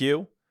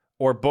barbecue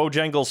or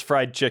Bojangles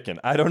fried chicken.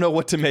 I don't know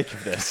what to make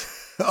of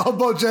this. Oh,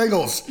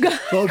 Bojangles.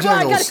 Bojangles.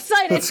 I got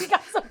excited. You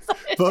got so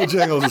excited.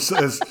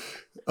 Bojangles is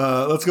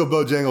let's go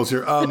Bojangles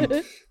here.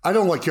 I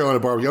don't like Carolina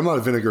barbecue. I'm not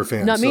a vinegar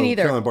fan. Not me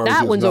neither. Carolina barbecue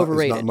That one's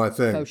overrated. Is not my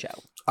thing. Faux show.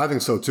 I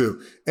think so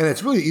too. And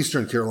it's really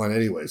Eastern Carolina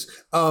anyways.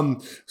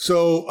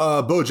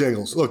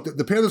 Bojangles. Look,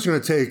 the Panthers are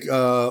going to take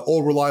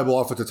old reliable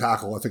offensive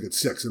tackle. I think it's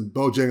 6. And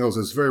Bojangles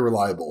is very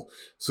reliable.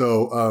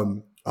 So,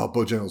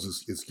 Bojangles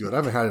is good. I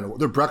haven't had it.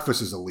 Their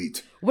breakfast is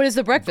elite. What is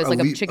the breakfast? Like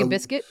a chicken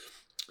biscuit?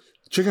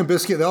 Chicken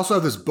biscuit. They also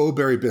have this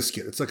bowberry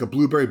biscuit. It's like a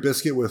blueberry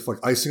biscuit with like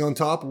icing on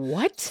top.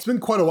 What? It's been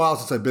quite a while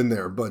since I've been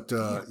there, but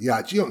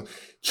yeah,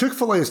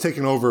 Chick-fil-A has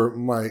taken over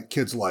my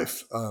kid's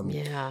life.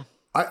 Yeah.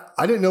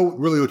 I didn't know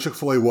really what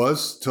Chick-fil-A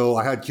was till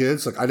I had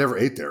kids. Like I never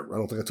ate there. I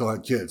don't think until I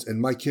had kids.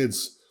 And my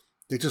kids,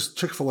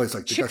 Chick-fil-A is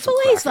like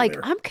Chick-fil-A is like,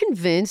 I'm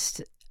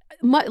convinced.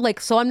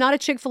 So I'm not a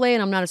Chick-fil-A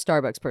and I'm not a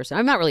Starbucks person.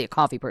 I'm not really a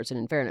coffee person,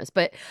 in fairness,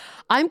 but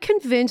I'm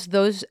convinced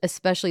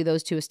especially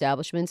those two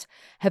establishments,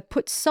 have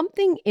put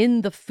something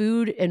in the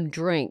food and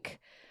drink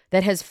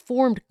that has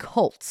formed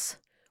cults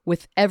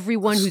with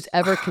everyone who's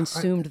ever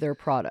consumed their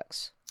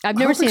products. I've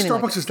never seen anything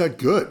Starbucks like is that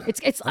good. I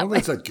don't think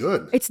it's that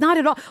good. It's not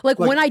at all. Like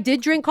when I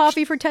did drink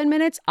coffee for 10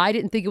 minutes, I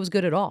didn't think it was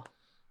good at all.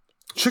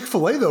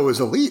 Chick-fil-A though is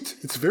elite.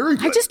 It's very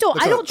good. I just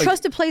don't. I don't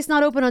trust a place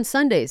not open on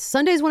Sundays.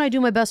 Sundays when I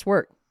do my best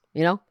work.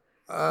 You know.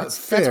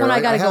 That's when I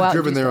got to go out. I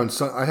haven't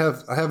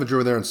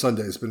driven there on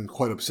Sundays. Been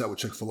quite upset with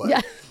Chick-fil-A. Yeah.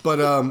 But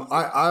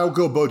I'll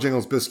go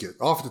Bojangles biscuit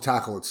off the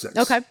tackle at 6.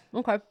 Okay.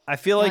 I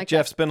feel like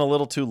Jeff's been a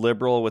little too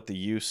liberal with the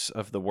use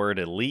of the word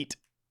elite,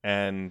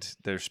 and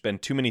there's been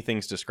too many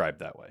things described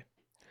that way.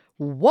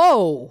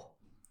 Whoa.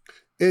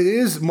 It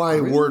is my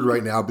word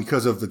right now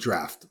because of the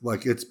draft.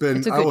 Like it's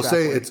been, I will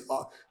say it's,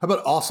 how about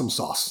awesome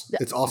sauce?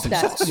 It's awesome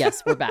sauce.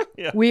 Yes, we're back.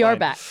 We are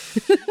back.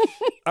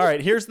 All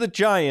right, here's the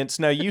Giants.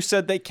 Now, you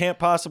said they can't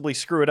possibly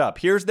screw it up.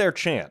 Here's their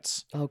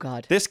chance. Oh,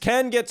 God. This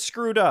can get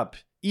screwed up.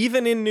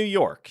 Even in New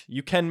York,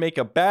 you can make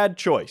a bad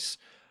choice.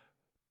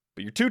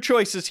 But your two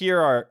choices here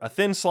are a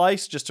thin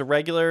slice, just a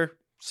regular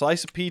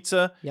slice of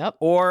pizza,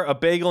 or a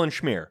bagel and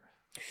schmear.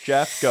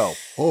 Jeff, go.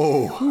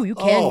 Ooh,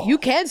 you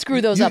can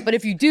screw those up, but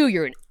if you do,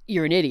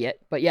 you're an idiot.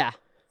 But yeah.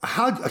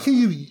 I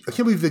can't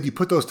believe that you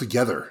put those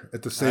together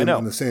at the same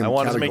in the same. I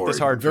wanted category. to make this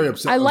hard. Very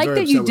upset. I like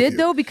that you did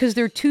though, because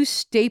they're two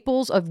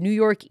staples of New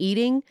York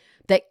eating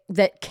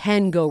that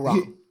can go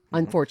wrong.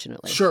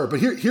 Unfortunately. Sure, but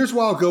here's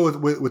why I'll go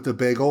with the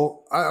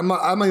bagel. I'm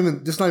not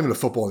even. This is not even a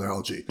football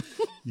analogy.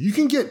 You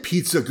can get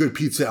good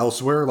pizza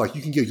elsewhere. Like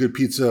you can get good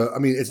pizza. I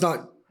mean, it's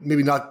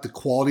maybe not the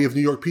quality of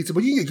New York pizza,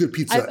 but you can get good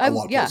pizza at a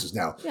lot of places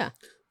now. Yeah.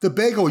 The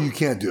bagel you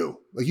can't do.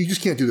 Like you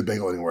just can't do the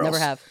bagel anywhere else.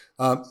 Never have.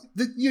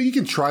 You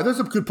can try. There's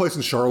a good place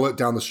in Charlotte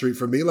down the street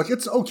from me. Like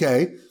it's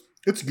okay,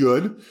 it's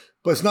good,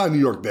 but it's not a New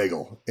York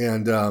bagel.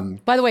 And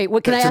by the way,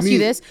 can I ask you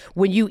this?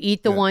 When you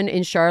eat the one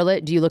in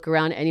Charlotte, do you look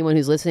around at anyone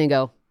who's listening and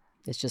go,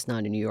 "It's just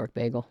not a New York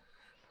bagel"?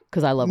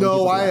 Because I love.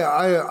 No,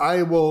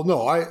 I will.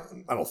 No, I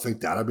don't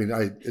think that. I mean,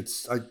 I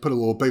put a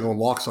little bagel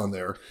and lox on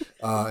there,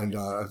 and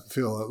I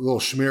feel a little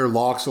schmear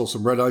lox,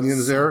 some red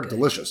onions there,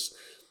 delicious.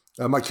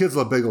 My kids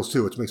love bagels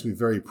too, which makes me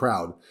very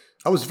proud.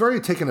 I was very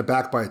taken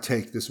aback by a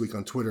take this week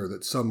on Twitter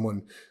that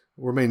someone,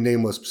 remain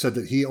nameless, said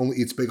that he only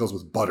eats bagels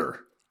with butter.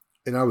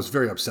 And I was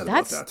very upset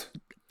about that.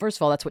 First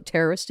of all, that's what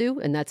terrorists do,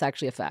 and that's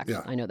actually a fact.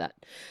 Yeah. I know that.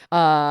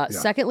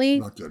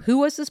 Secondly, who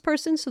was this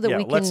person so that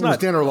we can... Let's not...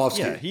 Dan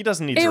Orlovsky. Yeah, he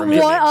doesn't need to remain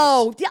nameless.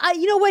 Oh,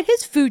 you know what?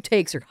 His food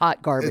takes are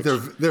hot garbage.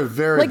 They're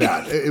very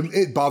bad.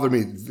 It bothered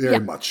me very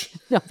much.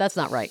 No, that's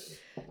not right.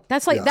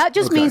 That's that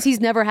just means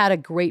he's never had a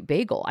great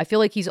bagel. I feel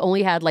like he's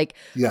only had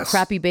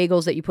crappy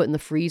bagels that you put in the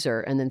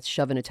freezer and then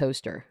shove in a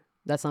toaster.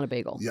 That's not a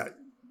bagel. Yeah.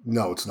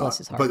 No, it's not. Bless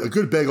his heart. But a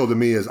good bagel to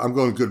me is, I'm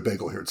going good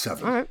bagel here at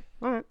 7. All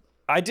right.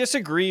 I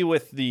disagree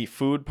with the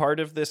food part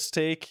of this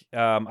take.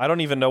 I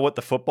don't even know what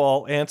the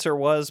football answer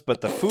was,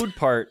 but the food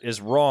part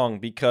is wrong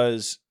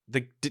because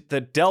the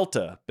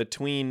delta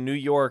between New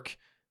York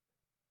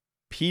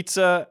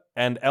pizza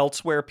and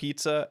elsewhere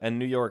pizza and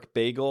New York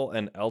bagel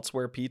and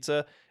elsewhere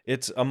pizza,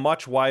 it's a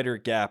much wider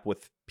gap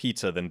with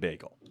pizza than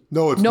bagel.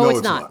 No, it's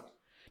not.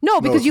 No,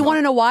 because you want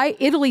to not. know why?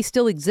 Italy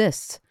still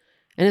exists.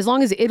 And as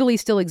long as Italy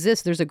still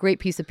exists, there's a great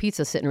piece of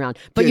pizza sitting around.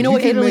 But you know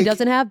what Italy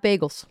doesn't have?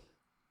 Bagels.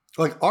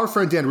 Like our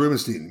friend Dan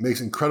Rubenstein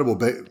makes incredible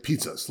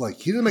pizzas. Like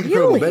he doesn't make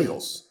incredible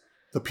bagels.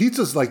 The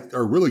pizzas like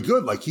are really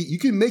good. Like you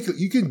can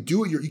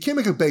do it. You can't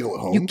make a bagel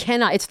at home. You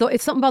cannot. It's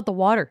something about the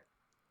water.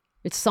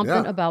 It's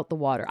something about the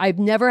water. I've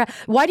never.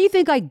 Why do you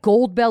think I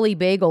gold belly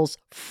bagels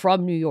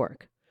from New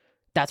York?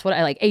 That's what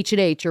I like.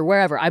 H&H or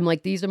wherever. I'm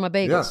like, these are my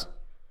bagels. Yeah.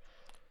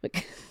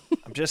 Like,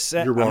 I'm just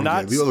saying. You're wrong, I'm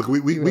not. Gabe. Look,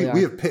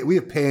 we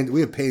have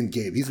pain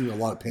Gabe. He's in a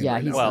lot of pain. Yeah,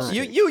 right he's now.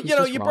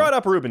 Well, you brought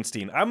up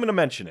Rubenstein. I'm going to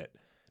mention it.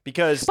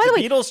 Because by the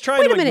way, Beatles trying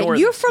wait to a minute. ignore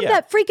You're this. from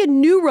that freaking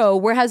New Row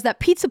where has that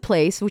pizza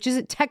place, which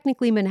isn't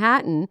technically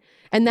Manhattan,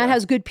 and that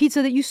has good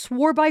pizza that you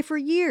swore by for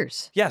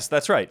years. Yes,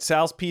 that's right.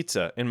 Sal's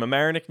Pizza in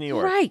Mamaroneck, New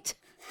York. Right.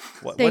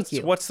 Thank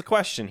you. What's the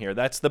question here?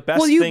 That's the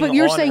best thing thing but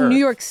you're on saying Earth. New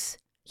York's.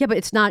 Yeah, but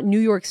it's not New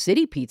York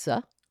City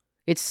pizza.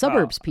 It's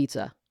suburbs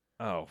pizza.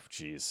 Oh,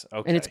 jeez.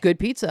 Okay. And it's good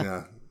pizza.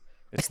 Yeah.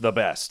 It's the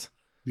best.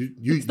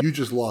 You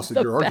just lost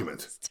your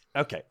argument.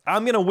 Okay.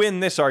 I'm going to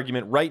win this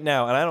argument right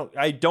now, and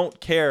I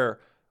don't care,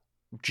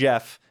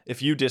 Geoff,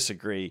 if you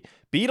disagree.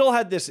 Beetle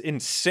had this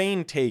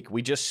insane take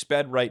we just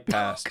sped right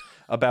past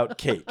about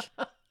cake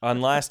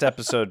on last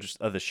episode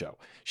of the show.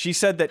 She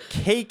said that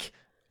cake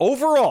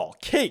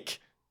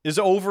is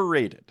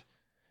overrated.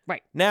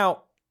 Right.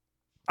 Now,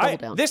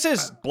 this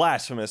is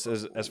blasphemous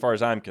as far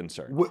as I'm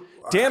concerned.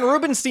 Dan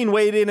Rubenstein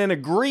weighed in and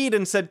agreed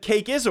and said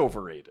cake is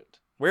overrated.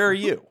 Where are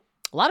you?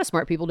 A lot of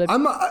smart people did. I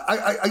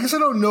guess I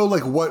don't know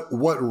like what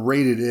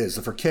rated is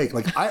for cake.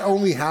 Like I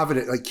only have it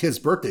at like kids'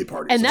 birthday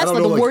parties, and that's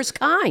the worst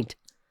kind.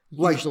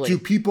 Like, usually. do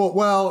people?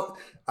 Well,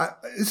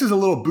 this is a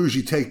little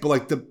bougie take, but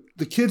like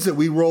the kids that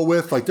we roll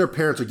with, like their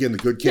parents are getting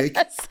the good cake.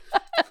 Yes.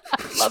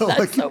 I love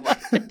that so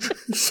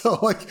much. So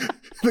like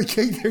the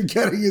cake they're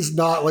getting is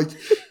not like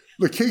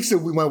the cakes that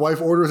my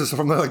wife orders is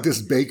from like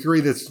this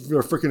bakery they're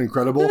freaking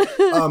incredible.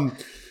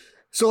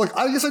 So, like,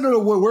 I guess I don't know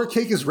where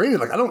cake is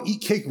rated. Like, I don't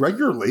eat cake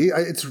regularly.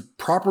 It's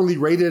properly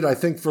rated, I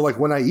think, for, like,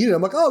 when I eat it.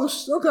 I'm like, oh, this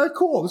is, okay,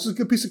 cool. This is a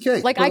good piece of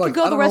cake. Like, I could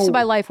go the rest of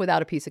my life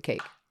without a piece of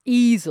cake.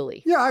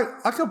 Easily. Yeah,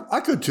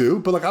 I could too.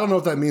 But, like, I don't know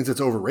if that means it's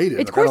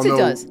overrated. Of course it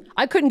does.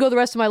 I couldn't go the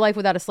rest of my life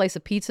without a slice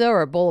of pizza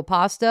or a bowl of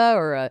pasta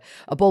or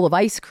a bowl of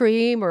ice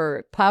cream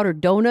or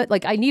powdered donut.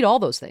 Like, I need all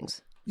those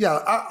things. Yeah,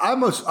 I'm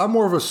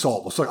more of a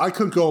salt. So, like, I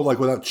couldn't go, like,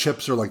 without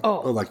chips or,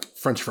 like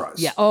French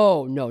fries. Yeah.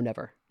 Oh, no,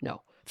 never.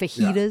 No.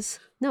 Fajitas.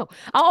 Yeah. No.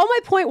 All my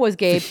point was,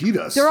 Gabe,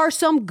 there are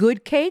some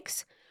good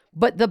cakes,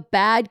 but the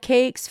bad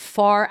cakes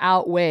far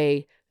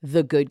outweigh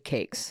the good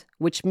cakes,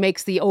 which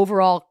makes the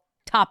overall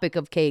topic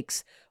of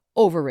cakes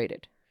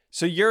overrated.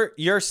 So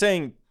you're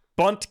saying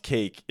bunt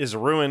cake is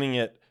ruining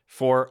it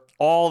for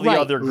all the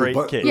other great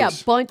cakes. Yeah,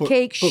 bunt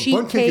cake, sheet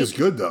bunt cake is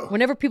good though.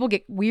 Whenever people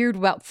get weird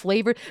about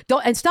flavor,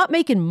 stop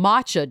making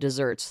matcha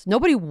desserts.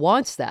 Nobody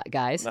wants that,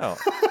 guys. No.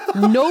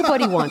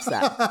 Nobody wants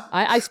that.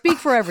 I speak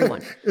for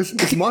everyone. Is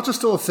matcha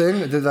still a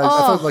thing? I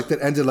thought like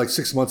that ended like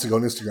 6 months ago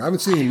on Instagram. I haven't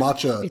seen any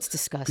matcha it's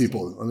disgusting.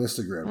 people on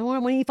Instagram.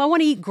 If I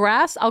want to eat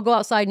grass, I'll go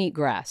outside and eat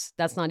grass.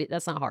 That's not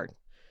hard.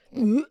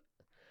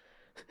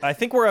 I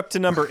think we're up to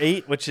number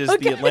 8, which is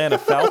the Atlanta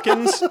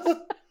Falcons.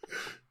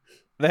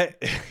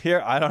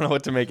 I don't know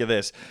what to make of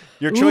this.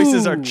 Your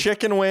choices are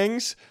chicken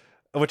wings,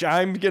 which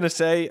I'm going to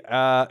say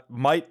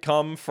might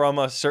come from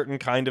a certain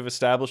kind of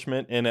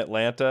establishment in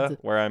Atlanta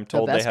where I'm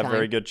told they have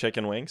very good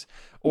chicken wings,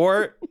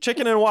 or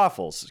chicken and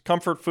waffles,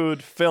 comfort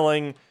food,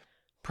 filling,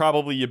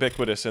 probably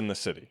ubiquitous in the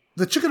city.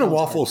 The chicken and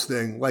waffles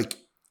thing, like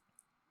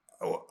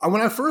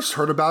when I first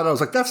heard about it, I was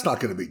like, that's not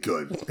going to be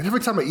good. And every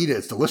time I eat it,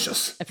 it's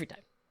delicious. Every time.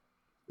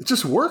 It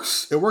just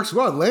works. It works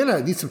well.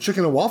 Atlanta needs some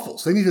chicken and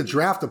waffles. They need to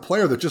draft a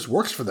player that just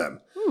works for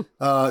them.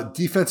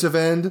 Defensive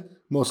end,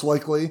 most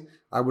likely,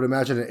 I would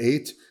imagine at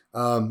 8.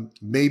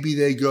 Maybe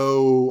they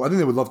go, I think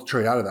they would love to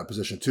trade out of that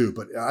position too,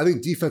 but I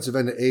think defensive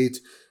end at 8,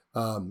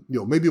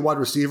 maybe wide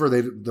receiver.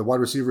 The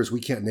wide receivers,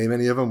 we can't name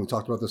any of them. We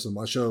talked about this on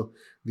my show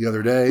the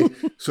other day.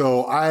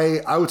 So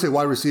I would say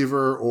wide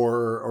receiver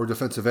or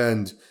defensive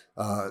end,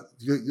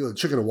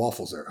 chicken and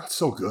waffles there. That's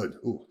so good.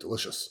 Ooh,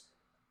 delicious.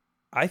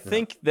 I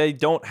think they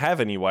don't have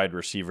any wide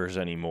receivers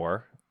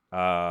anymore.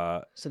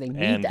 So they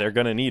need they're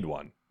going to need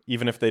one,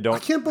 even if they don't. I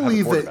can't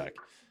believe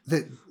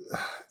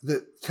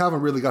that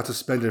Calvin really got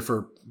suspended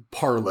for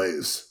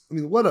parlays. I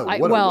mean, what a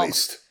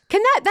waste.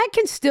 Can that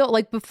can still,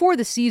 like, before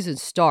the season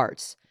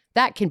starts,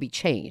 that can be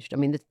changed. I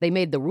mean, they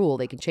made the rule;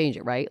 they can change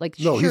it, right? Like,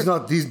 no, sure. He's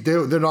not.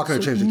 They're not going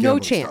to change the gambling no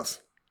chance.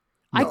 Stuff.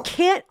 No. I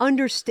can't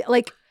understand.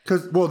 Like,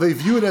 Because they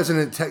view it as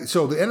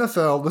so the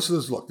NFL. This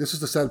is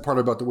the sad part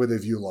about the way they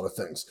view a lot of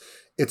things.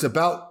 It's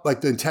about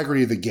like the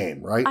integrity of the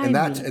game, right? And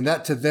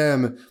that to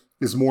them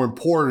is more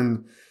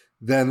important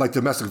than like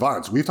domestic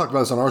violence. We've talked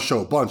about this on our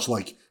show a bunch.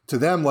 Like to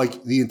them,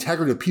 like the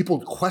integrity of people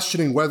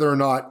questioning whether or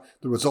not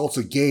the results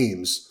of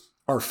games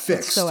are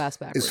fixed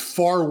is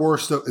far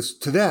worse.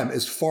 To them,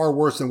 is far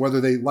worse than whether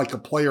they like a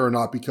player or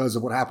not because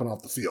of what happened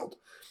off the field.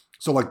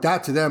 So like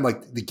that to them,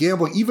 like the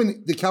gambling,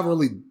 even the Calvin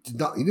Ridley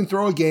he didn't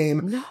throw a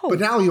game. No. But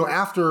now,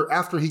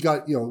 after he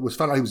got, was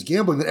found out he was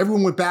gambling, then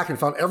everyone went back and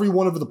found every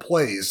one of the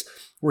plays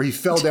where he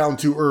fell down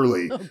too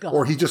early,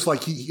 or he just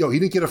like he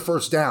didn't get a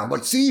first down.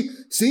 Like, see,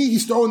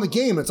 he's throwing the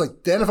game. It's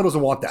like the NFL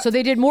doesn't want that. So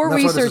they did more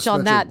research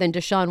on that than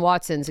Deshaun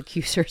Watson's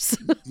accusers.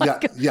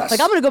 Yes. Like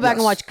I'm going to go back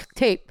and watch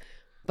tape,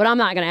 but I'm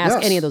not going to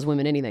ask any of those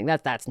women anything.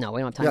 That's no,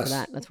 we don't have time for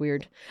that. That's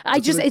weird.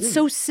 It's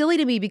so silly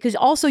to me because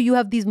also you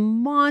have these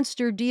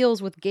monster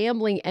deals with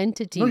gambling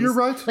entities. No, you're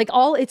right. Like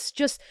it's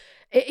just,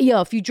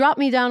 if you drop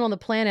me down on the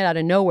planet out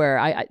of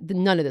nowhere,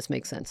 none of this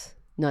makes sense.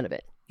 None of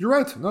it. You're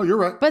right. No, you're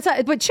right.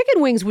 But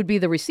chicken wings would be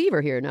the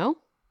receiver here, no?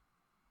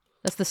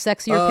 That's the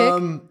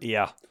sexier pick?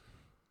 Yeah.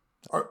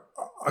 Are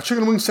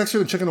chicken wings sexier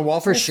than chicken and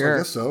waffles? For sure. I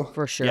guess so.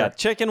 For sure. Yeah,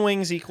 chicken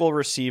wings equal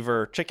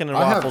receiver. Chicken and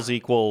waffles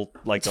equal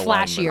like a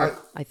flashier,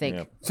 I think.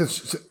 Yeah.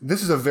 Since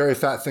this is a very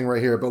fat thing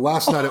right here, but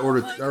last night I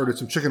ordered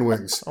some chicken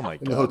wings in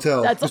the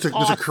hotel.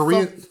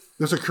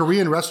 There's a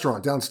Korean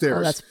restaurant downstairs.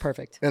 Oh, that's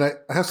perfect. And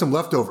I have some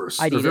leftovers.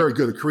 They're very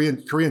good.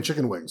 Korean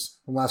chicken wings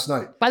from last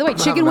night. By the way,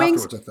 chicken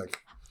wings, I think.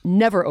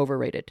 Never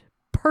overrated.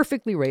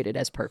 Perfectly rated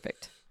as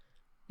perfect.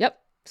 Yep.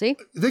 See?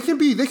 They can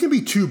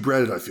be too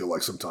breaded, I feel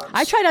like sometimes.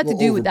 I try not to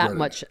do that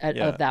much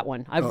of that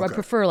one. I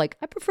prefer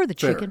the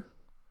chicken.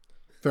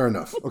 Fair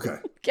enough. Okay.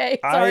 Okay.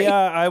 Sorry.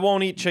 I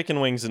won't eat chicken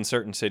wings in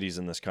certain cities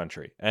in this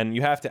country. And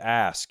you have to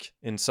ask.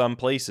 In some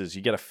places,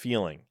 you get a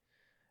feeling.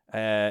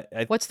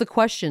 What's the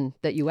question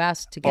that you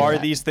asked to get Are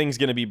that? these things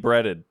going to be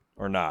breaded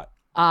or not?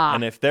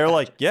 And if they're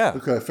like, yeah.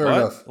 Okay, fair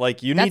enough.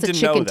 Like you need to know that. That's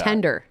a chicken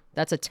tender.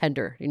 That's a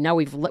tender. Now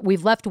we've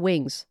left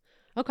wings.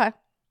 Okay.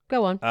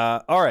 Go on.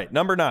 All right.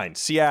 Number 9,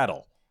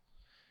 Seattle.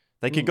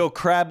 They could go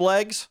crab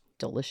legs.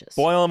 Delicious.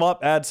 Boil them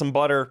up, add some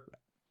butter.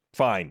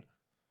 Fine.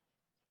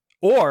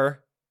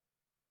 Or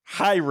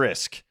high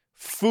risk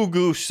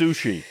fugu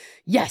sushi.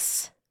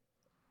 Yes.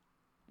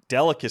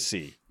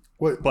 Delicacy.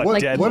 What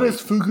deadly.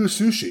 is fugu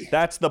sushi?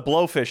 That's the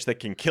blowfish that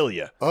can kill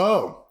you.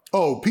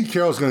 Oh, Pete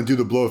Carroll's going to do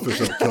the blowfish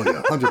that'll kill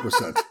you,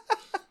 100%.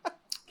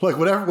 Like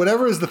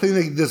whatever is the thing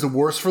that does the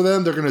worst for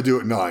them, they're going to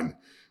do it 9.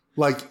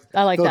 Like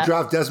I like they'll that.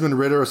 draft Desmond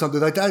Ridder or something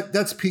like that.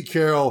 That's Pete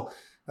Carroll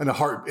and a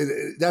heart.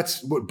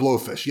 That's what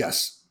blowfish.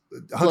 Yes,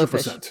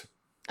 100%.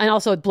 And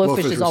also,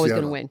 blowfish is always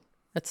going to win.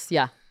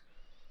 Yeah.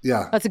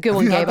 That's a good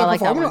one, Gabe. I like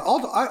that one.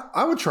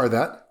 I would try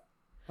that.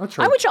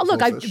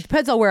 Look, it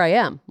depends on where I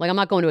am. Like, I'm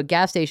not going to a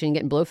gas station and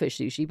getting blowfish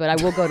sushi, but I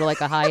will go to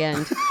like a high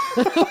end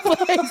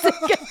place.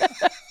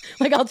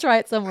 Like, I'll try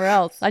it somewhere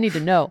else. I need to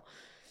know.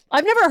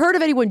 I've never heard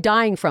of anyone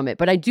dying from it,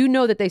 but I do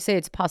know that they say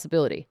it's a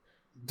possibility.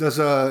 Does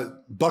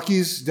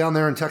Buc-ee's down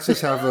there in Texas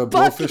have a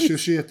blowfish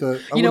sushi at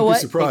the? I wouldn't be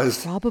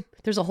surprised.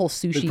 There's a whole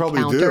sushi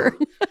probably counter.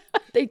 Do.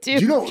 They do.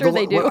 I'm sure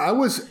they do.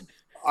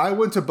 I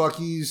went to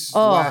Buc-ee's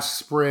last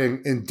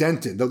spring in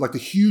Denton, like the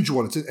huge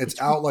one.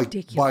 It's out like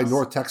ridiculous. By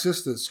North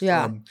Texas.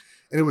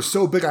 And it was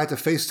so big, I had to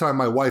FaceTime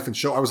my wife and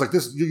show. I was like,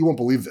 "This, you won't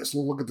believe this.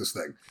 Look at this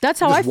thing." That's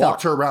how I felt.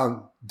 Walked her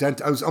around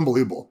Denton. It was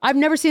unbelievable. I've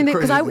never seen that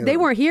because they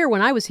weren't here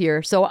when I was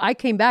here, so I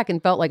came back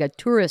and felt like a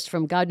tourist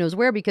from God knows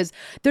where because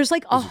there's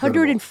like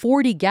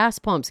 140 gas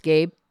pumps,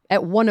 Gabe,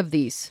 at one of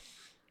these.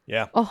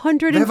 Yeah,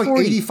 140. They have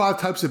like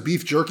 85 types of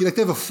beef jerky. Like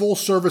they have a full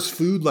service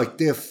food. Like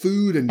they have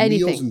food and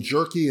meals and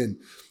jerky and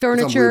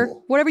furniture,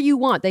 whatever you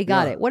want. They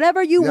got it.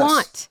 Whatever you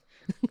want,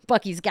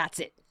 Buc-ee's got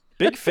it.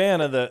 Big fan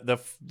of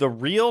the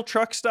real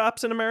truck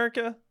stops in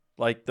America,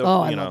 like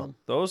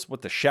those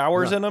with the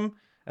showers in them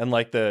and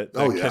like the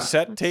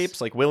cassette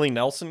tapes, like Willie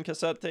Nelson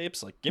cassette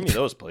tapes. Like, give me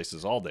those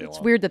places all day long. It's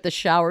weird that the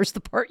showers,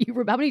 the part you.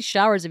 How many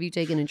showers have you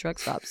taken in truck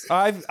stops?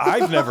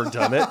 I've never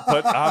done it,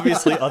 but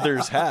obviously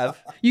others have.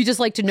 You just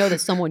like to know that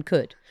someone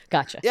could.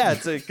 Gotcha. Yeah,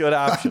 it's a good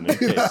option. In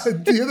case. The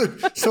idea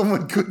that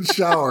someone could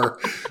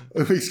shower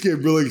makes me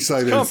really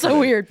excited. It's so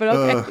weird, but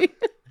okay.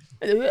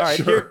 All right,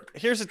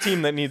 here's a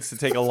team that needs to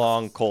take a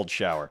long, cold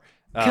shower.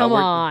 Come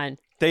on.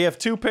 They have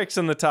 2 picks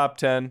in the top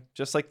 10,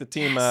 just like the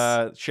team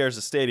shares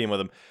a stadium with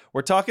them.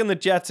 We're talking the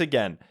Jets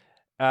again.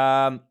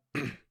 Are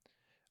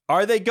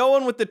they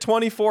going with the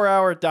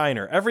 24-hour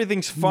diner?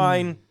 Everything's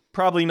fine.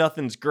 Probably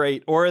nothing's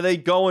great. Or are they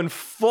going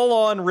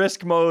full-on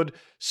risk mode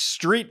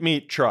street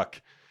meat truck?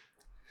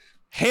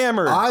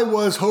 Hammered. I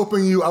was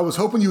hoping you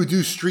would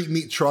do street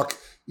meat truck.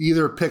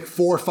 Either pick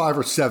 4, 5,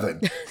 or 7.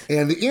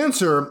 And the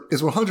answer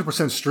is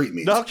 100% street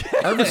meat. Okay.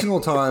 Every single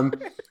time,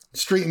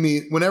 street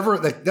meat. Whenever,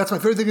 that's my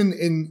favorite thing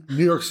in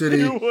New York City.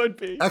 It would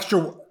be.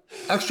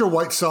 Extra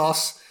white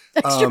sauce.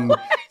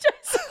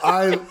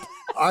 White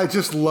I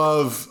just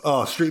love,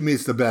 street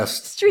meat's the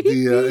best. Street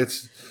meat.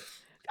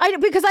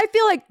 Because I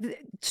feel like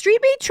street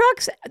meat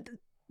trucks,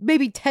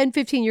 maybe 10,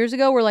 15 years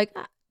ago, were like,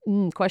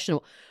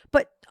 questionable.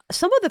 But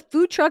some of the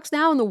food trucks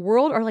now in the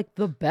world are like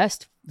the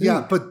best food.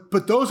 Yeah,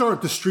 but those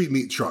aren't the street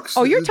meat trucks.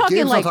 Oh, you're talking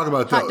Gabe's like not talking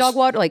about hot those. dog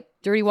water, like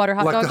dirty water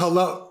hot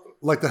dogs?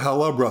 Like the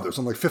Hello Brothers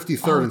on like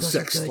 53rd and those are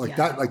 6th. good, like yeah.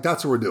 that. Like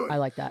that's what we're doing. I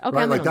like that. Okay,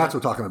 right? I'm Like in on that's that.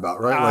 what we're talking about,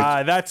 right?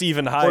 Like That's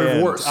even high or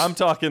end. worse. I'm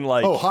talking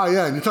like high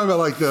end. You're talking about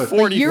like the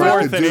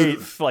 44th and dude-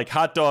 8th, like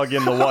hot dog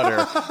in the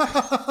water.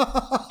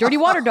 Dirty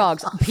water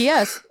dogs.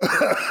 P.S.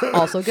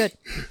 Also good.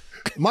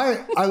 My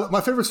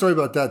favorite story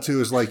about that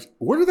too is like,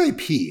 where do they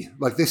pee?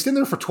 Like they stand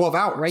there for 12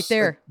 hours. Right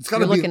there. Like, it's got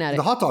to You're be looking at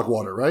the it. hot dog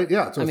water, right?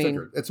 Yeah, that's what I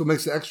figured. It's what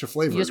makes the extra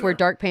flavor. You just in wear there.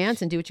 dark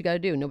pants and do what you got to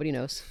do. Nobody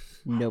knows.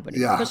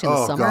 Nobody. Yeah. Especially in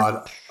the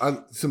summer.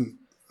 God.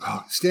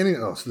 Standing.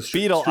 Oh, so the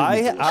Beetle,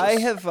 street meat I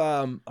delicious.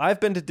 have I've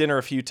been to dinner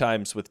a few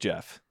times with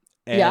Geoff,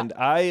 and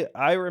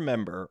I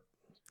remember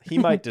he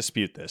might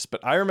dispute this,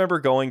 but I remember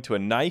going to a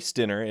nice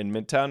dinner in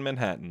Midtown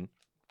Manhattan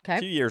a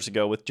few years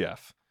ago with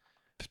Geoff.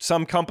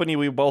 Some company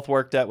we both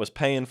worked at was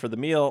paying for the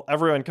meal.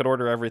 Everyone could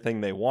order everything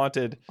they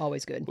wanted.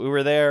 Always good. We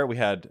were there. We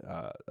had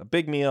a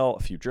big meal,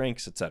 a few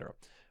drinks, etc.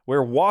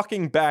 We're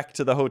walking back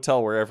to the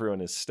hotel where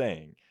everyone is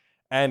staying,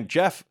 and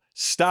Geoff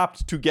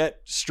stopped to get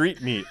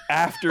street meat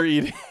after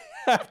eating.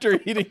 After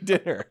eating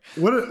dinner.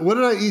 What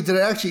did I eat? Did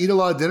I actually eat a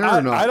lot of dinner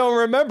or not? I don't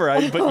remember,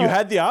 but you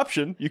had the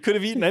option. You could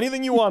have eaten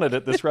anything you wanted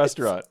at this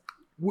restaurant.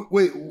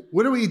 Wait,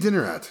 where do we eat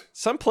dinner at?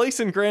 Some place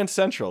in Grand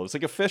Central. It's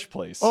like a fish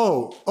place.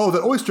 Oh,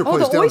 the oyster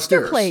place the downstairs.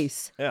 oyster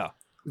place. Yeah.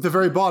 At the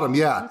very bottom,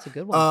 yeah. That's a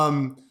good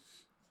one.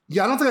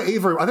 Yeah, I don't think I ate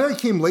very. I think I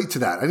came late to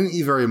that. I didn't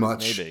eat very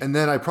much, Maybe. and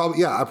then I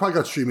probably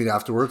got street meat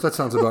afterwards. That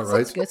sounds about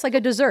right. It's like a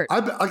dessert.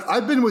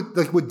 I've been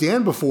with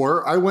Dan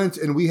before. I went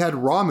and we had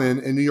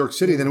ramen in New York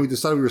City. Then we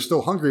decided we were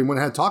still hungry and went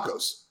and had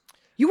tacos.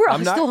 You were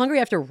still hungry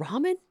after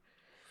ramen?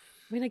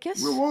 I mean, I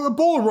guess. Well, a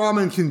bowl of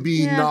ramen can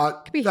be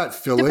that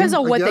filling. Depends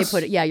on I what they guess.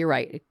 put it. Yeah, you're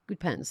right. It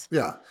depends.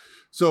 Yeah.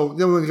 So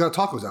then we got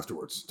tacos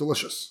afterwards.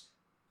 Delicious.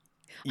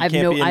 I have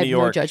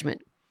no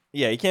judgment.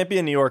 Yeah, you can't be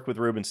in New York with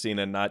Rubenstein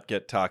and not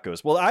get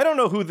tacos. Well, I don't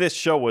know who this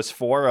show was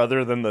for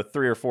other than the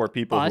 3 or 4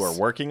 people who are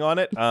working on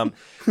it.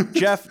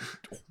 Geoff,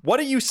 what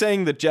are you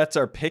saying the Jets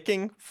are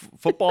picking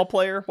football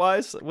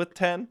player-wise with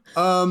 10?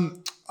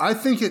 I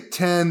think at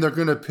 10 they're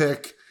going to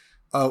pick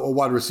a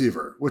wide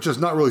receiver, which is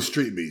not really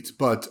street meat,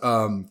 but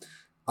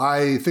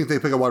I think they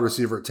pick a wide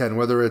receiver at 10,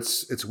 whether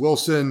it's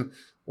Wilson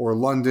or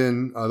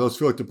London. Those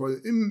feel like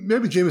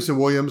maybe Jameson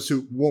Williams,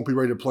 who won't be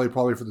ready to play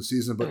probably for the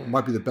season, but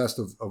might be the best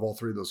of all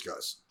 3 of those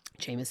guys.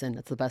 Jameson,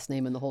 that's the best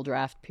name in the whole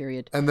draft.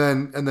 Period. And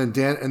then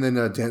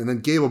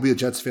Gabe will be a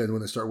Jets fan when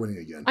they start winning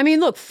again. I mean,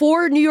 look,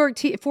 4 New York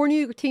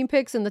team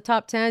picks in the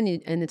top 10,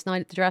 and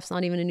the draft's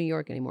not even in New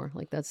York anymore.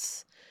 Like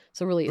that's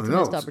so really it's a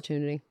missed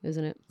opportunity,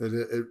 isn't it?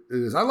 It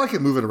is. I like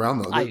it moving around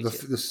though.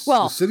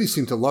 The cities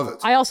seem to love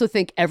it. I also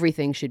think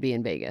everything should be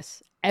in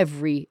Vegas.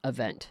 Every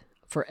event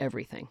for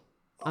everything.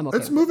 I'm okay.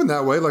 It's moving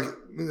that way. Like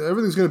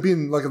everything's going to be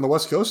in the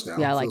West Coast now.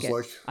 Yeah, I like it.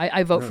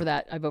 I vote for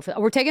that. I vote for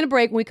that. We're taking a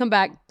break. When we come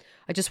back,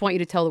 I just want you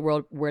to tell the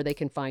world where they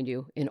can find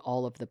you in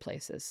all of the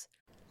places.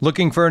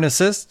 Looking for an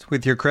assist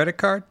with your credit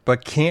card,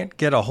 but can't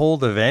get a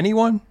hold of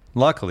anyone?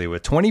 Luckily,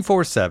 with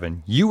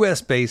 24/7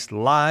 U.S.-based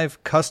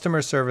live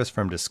customer service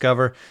from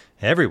Discover,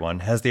 everyone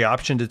has the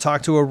option to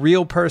talk to a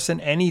real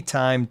person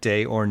anytime,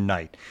 day or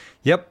night.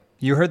 Yep,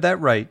 you heard that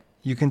right.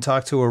 You can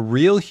talk to a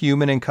real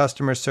human in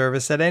customer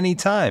service at any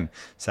time.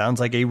 Sounds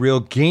like a real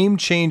game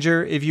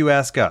changer if you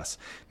ask us.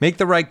 Make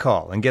the right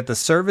call and get the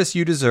service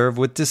you deserve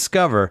with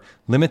Discover.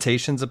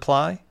 Limitations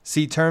apply.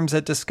 See terms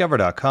at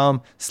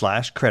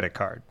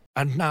discover.com/creditcard.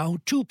 And now,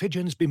 2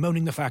 pigeons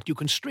bemoaning the fact you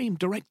can stream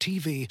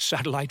DirecTV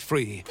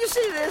satellite-free. You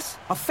see this?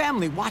 A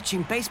family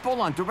watching baseball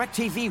on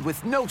DirecTV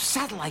with no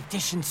satellite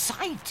dish in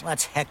sight.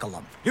 Let's heckle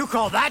them. You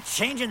call that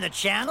changing the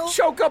channel?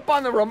 Choke up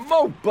on the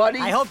remote, buddy.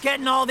 I hope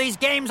getting all these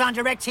games on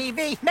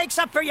DirecTV makes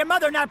up for your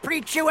mother not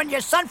pre-chewing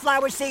your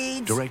sunflower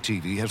seeds.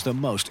 DirecTV has the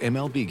most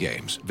MLB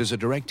games.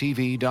 Visit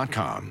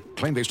DirecTV.com.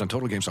 Claim based on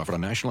total games offered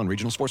on national and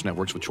regional sports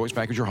networks with choice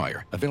package or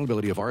higher.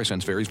 Availability of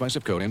RSNs varies by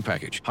zip code and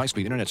package.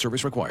 High-speed internet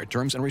service required.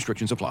 Terms and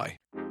restrictions apply.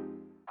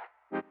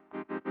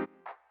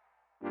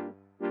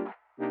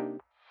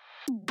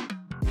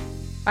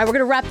 All right, we're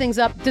gonna wrap things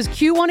up. Does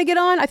Q want to get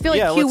on? I feel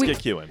like let's get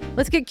Q in.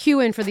 Let's get Q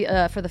in for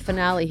the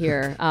finale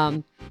here.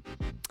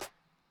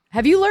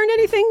 Have you learned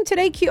anything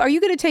today, Q? Are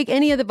you going to take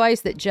any of the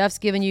advice that Geoff's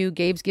given you,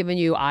 Gabe's given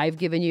you, I've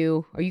given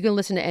you? Are you going to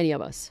listen to any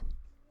of us?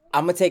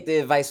 I'm going to take the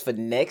advice for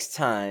next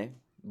time,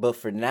 but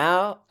for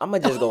now, I'm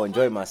going to just go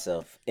enjoy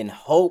myself and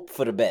hope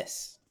for the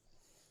best.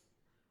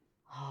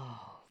 Oh,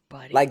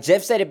 buddy. Like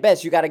Geoff said it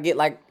best, you got to get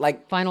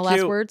like final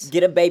last words.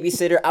 Get a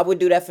babysitter. I would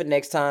do that for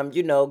next time.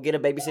 Get a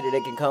babysitter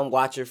that can come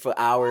watch her for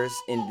hours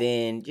and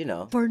then,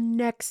 For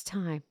next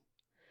time.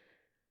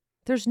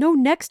 There's no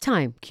next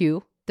time,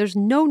 Q. There's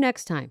no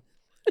next time.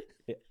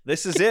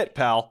 This is it,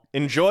 pal.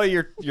 Enjoy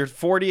your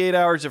 48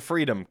 hours of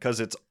freedom because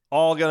it's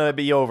all going to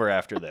be over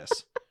after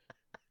this.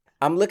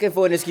 I'm looking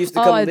for an excuse to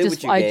come live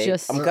with you, Gabe.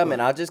 I'm coming.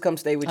 I'll just come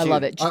stay with you. I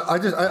love it.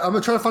 I'm going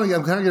to try to find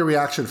I'm kind of get a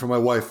reaction from my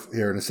wife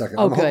here in a second.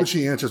 I'm hoping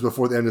she answers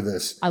before the end of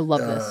this. I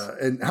love this.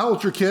 And how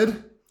old's your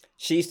kid?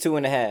 She's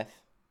 2.5.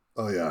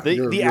 Oh yeah,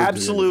 The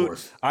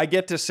absolute. I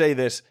get to say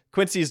this.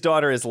 Quincy's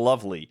daughter is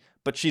lovely,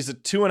 but she's a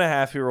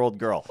 2.5-year-old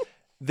girl.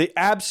 The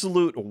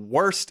absolute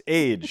worst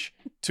age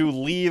to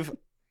leave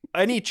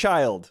any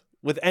child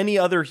with any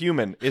other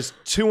human is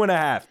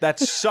 2.5. That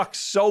sucks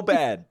so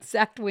bad.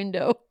 Exact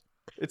window.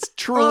 It's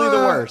truly the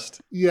worst.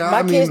 Yeah,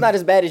 my kid's not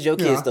as bad as your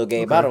kids, though,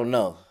 Gabe. Okay. I don't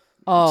know.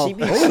 Oh, she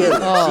be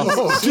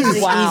chilling. She's an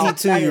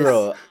easy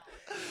 2-year-old.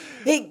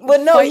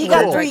 He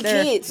got 3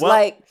 kids.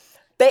 Well,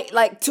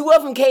 like 2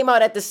 of them came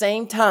out at the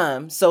same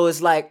time, so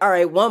it's like, all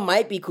right, one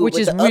might be cool, which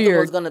but is the weird. other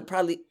one's gonna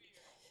probably,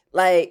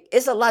 like,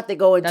 it's a lot that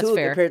go into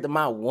it compared to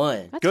my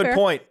one. That's Good fair.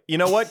 point. You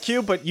know what,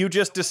 Q? But you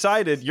just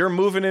decided you're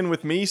moving in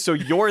with me, so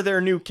you're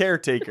their new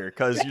caretaker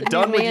because you're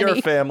done with your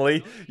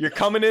family. You're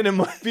coming in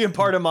and being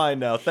part of mine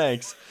now.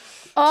 Thanks.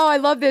 Oh, I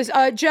love this.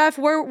 Geoff,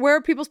 where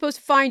are people supposed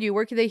to find you?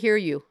 Where can they hear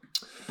you?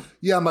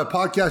 Yeah, my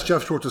podcast,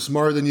 Geoff Schwartz is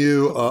Smarter Than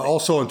You.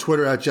 Also on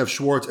Twitter at Geoff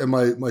Schwartz, and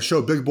my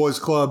show, Big Boys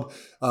Club.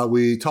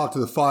 We talk to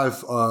the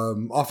 5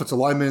 offensive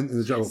linemen in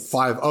the draft,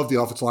 5 of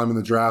the offensive linemen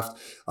in the draft.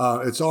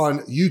 It's on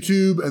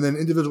YouTube, and then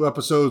individual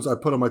episodes I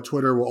put on my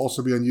Twitter will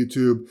also be on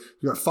YouTube.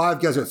 We got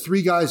 5 guys, we got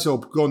 3 guys who'll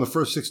go in the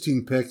first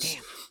 16 picks.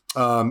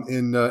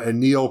 In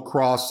Neil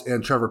Cross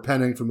and Trevor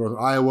Penning from Northern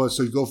Iowa.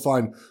 So you go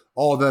find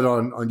all of that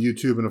on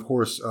YouTube. And of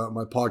course,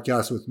 my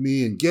podcast with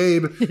me and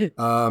Gabe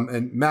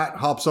and Matt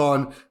hops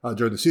on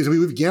during the season.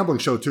 We have a gambling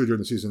show too during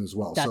the season as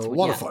well. So a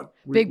lot of fun.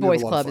 Big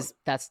Boys Club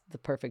that's the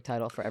perfect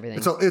title for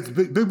everything. So it's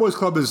Big Boys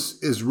Club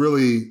is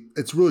really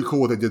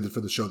cool what they did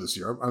for the show this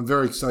year. I'm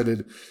very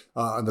excited.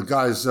 And the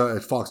guys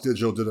at Fox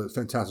Digital did a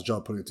fantastic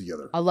job putting it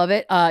together. I love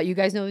it. You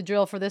guys know the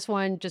drill for this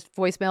one. Just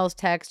voicemails,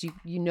 text.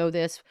 You know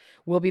this.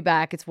 We'll be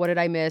back. It's What Did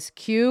I Miss?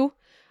 Q,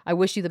 I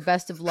wish you the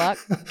best of luck.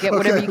 Get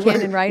whatever you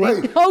can in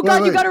writing. You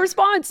got a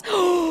response.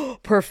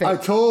 Perfect. I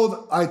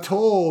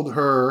told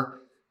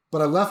her,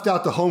 but I left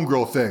out the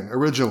homegirl thing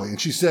originally.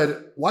 And she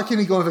said, why can't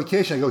he go on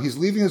vacation? I go, he's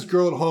leaving his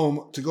girl at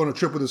home to go on a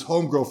trip with his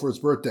homegirl for his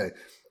birthday.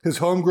 His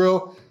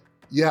homegirl?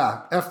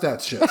 Yeah, F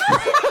that shit.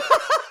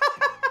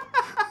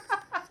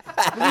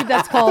 I believe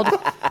that's called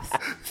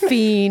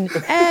Fiend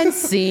and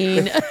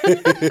Scene.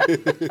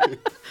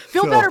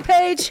 Feel better,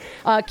 Paige.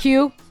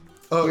 Q.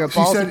 You're a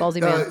ballsy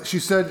man.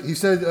 He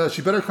said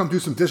she better come do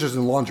some dishes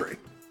and laundry.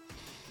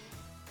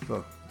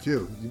 So,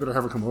 Q, you better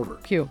have her come over.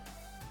 Q,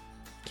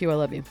 I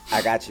love you.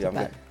 I got you.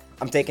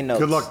 I'm taking notes.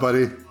 Good luck,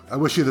 buddy. I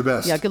wish you the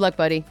best. Yeah, good luck,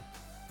 buddy.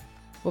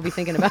 We'll be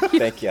thinking about you.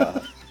 Thank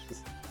y'all.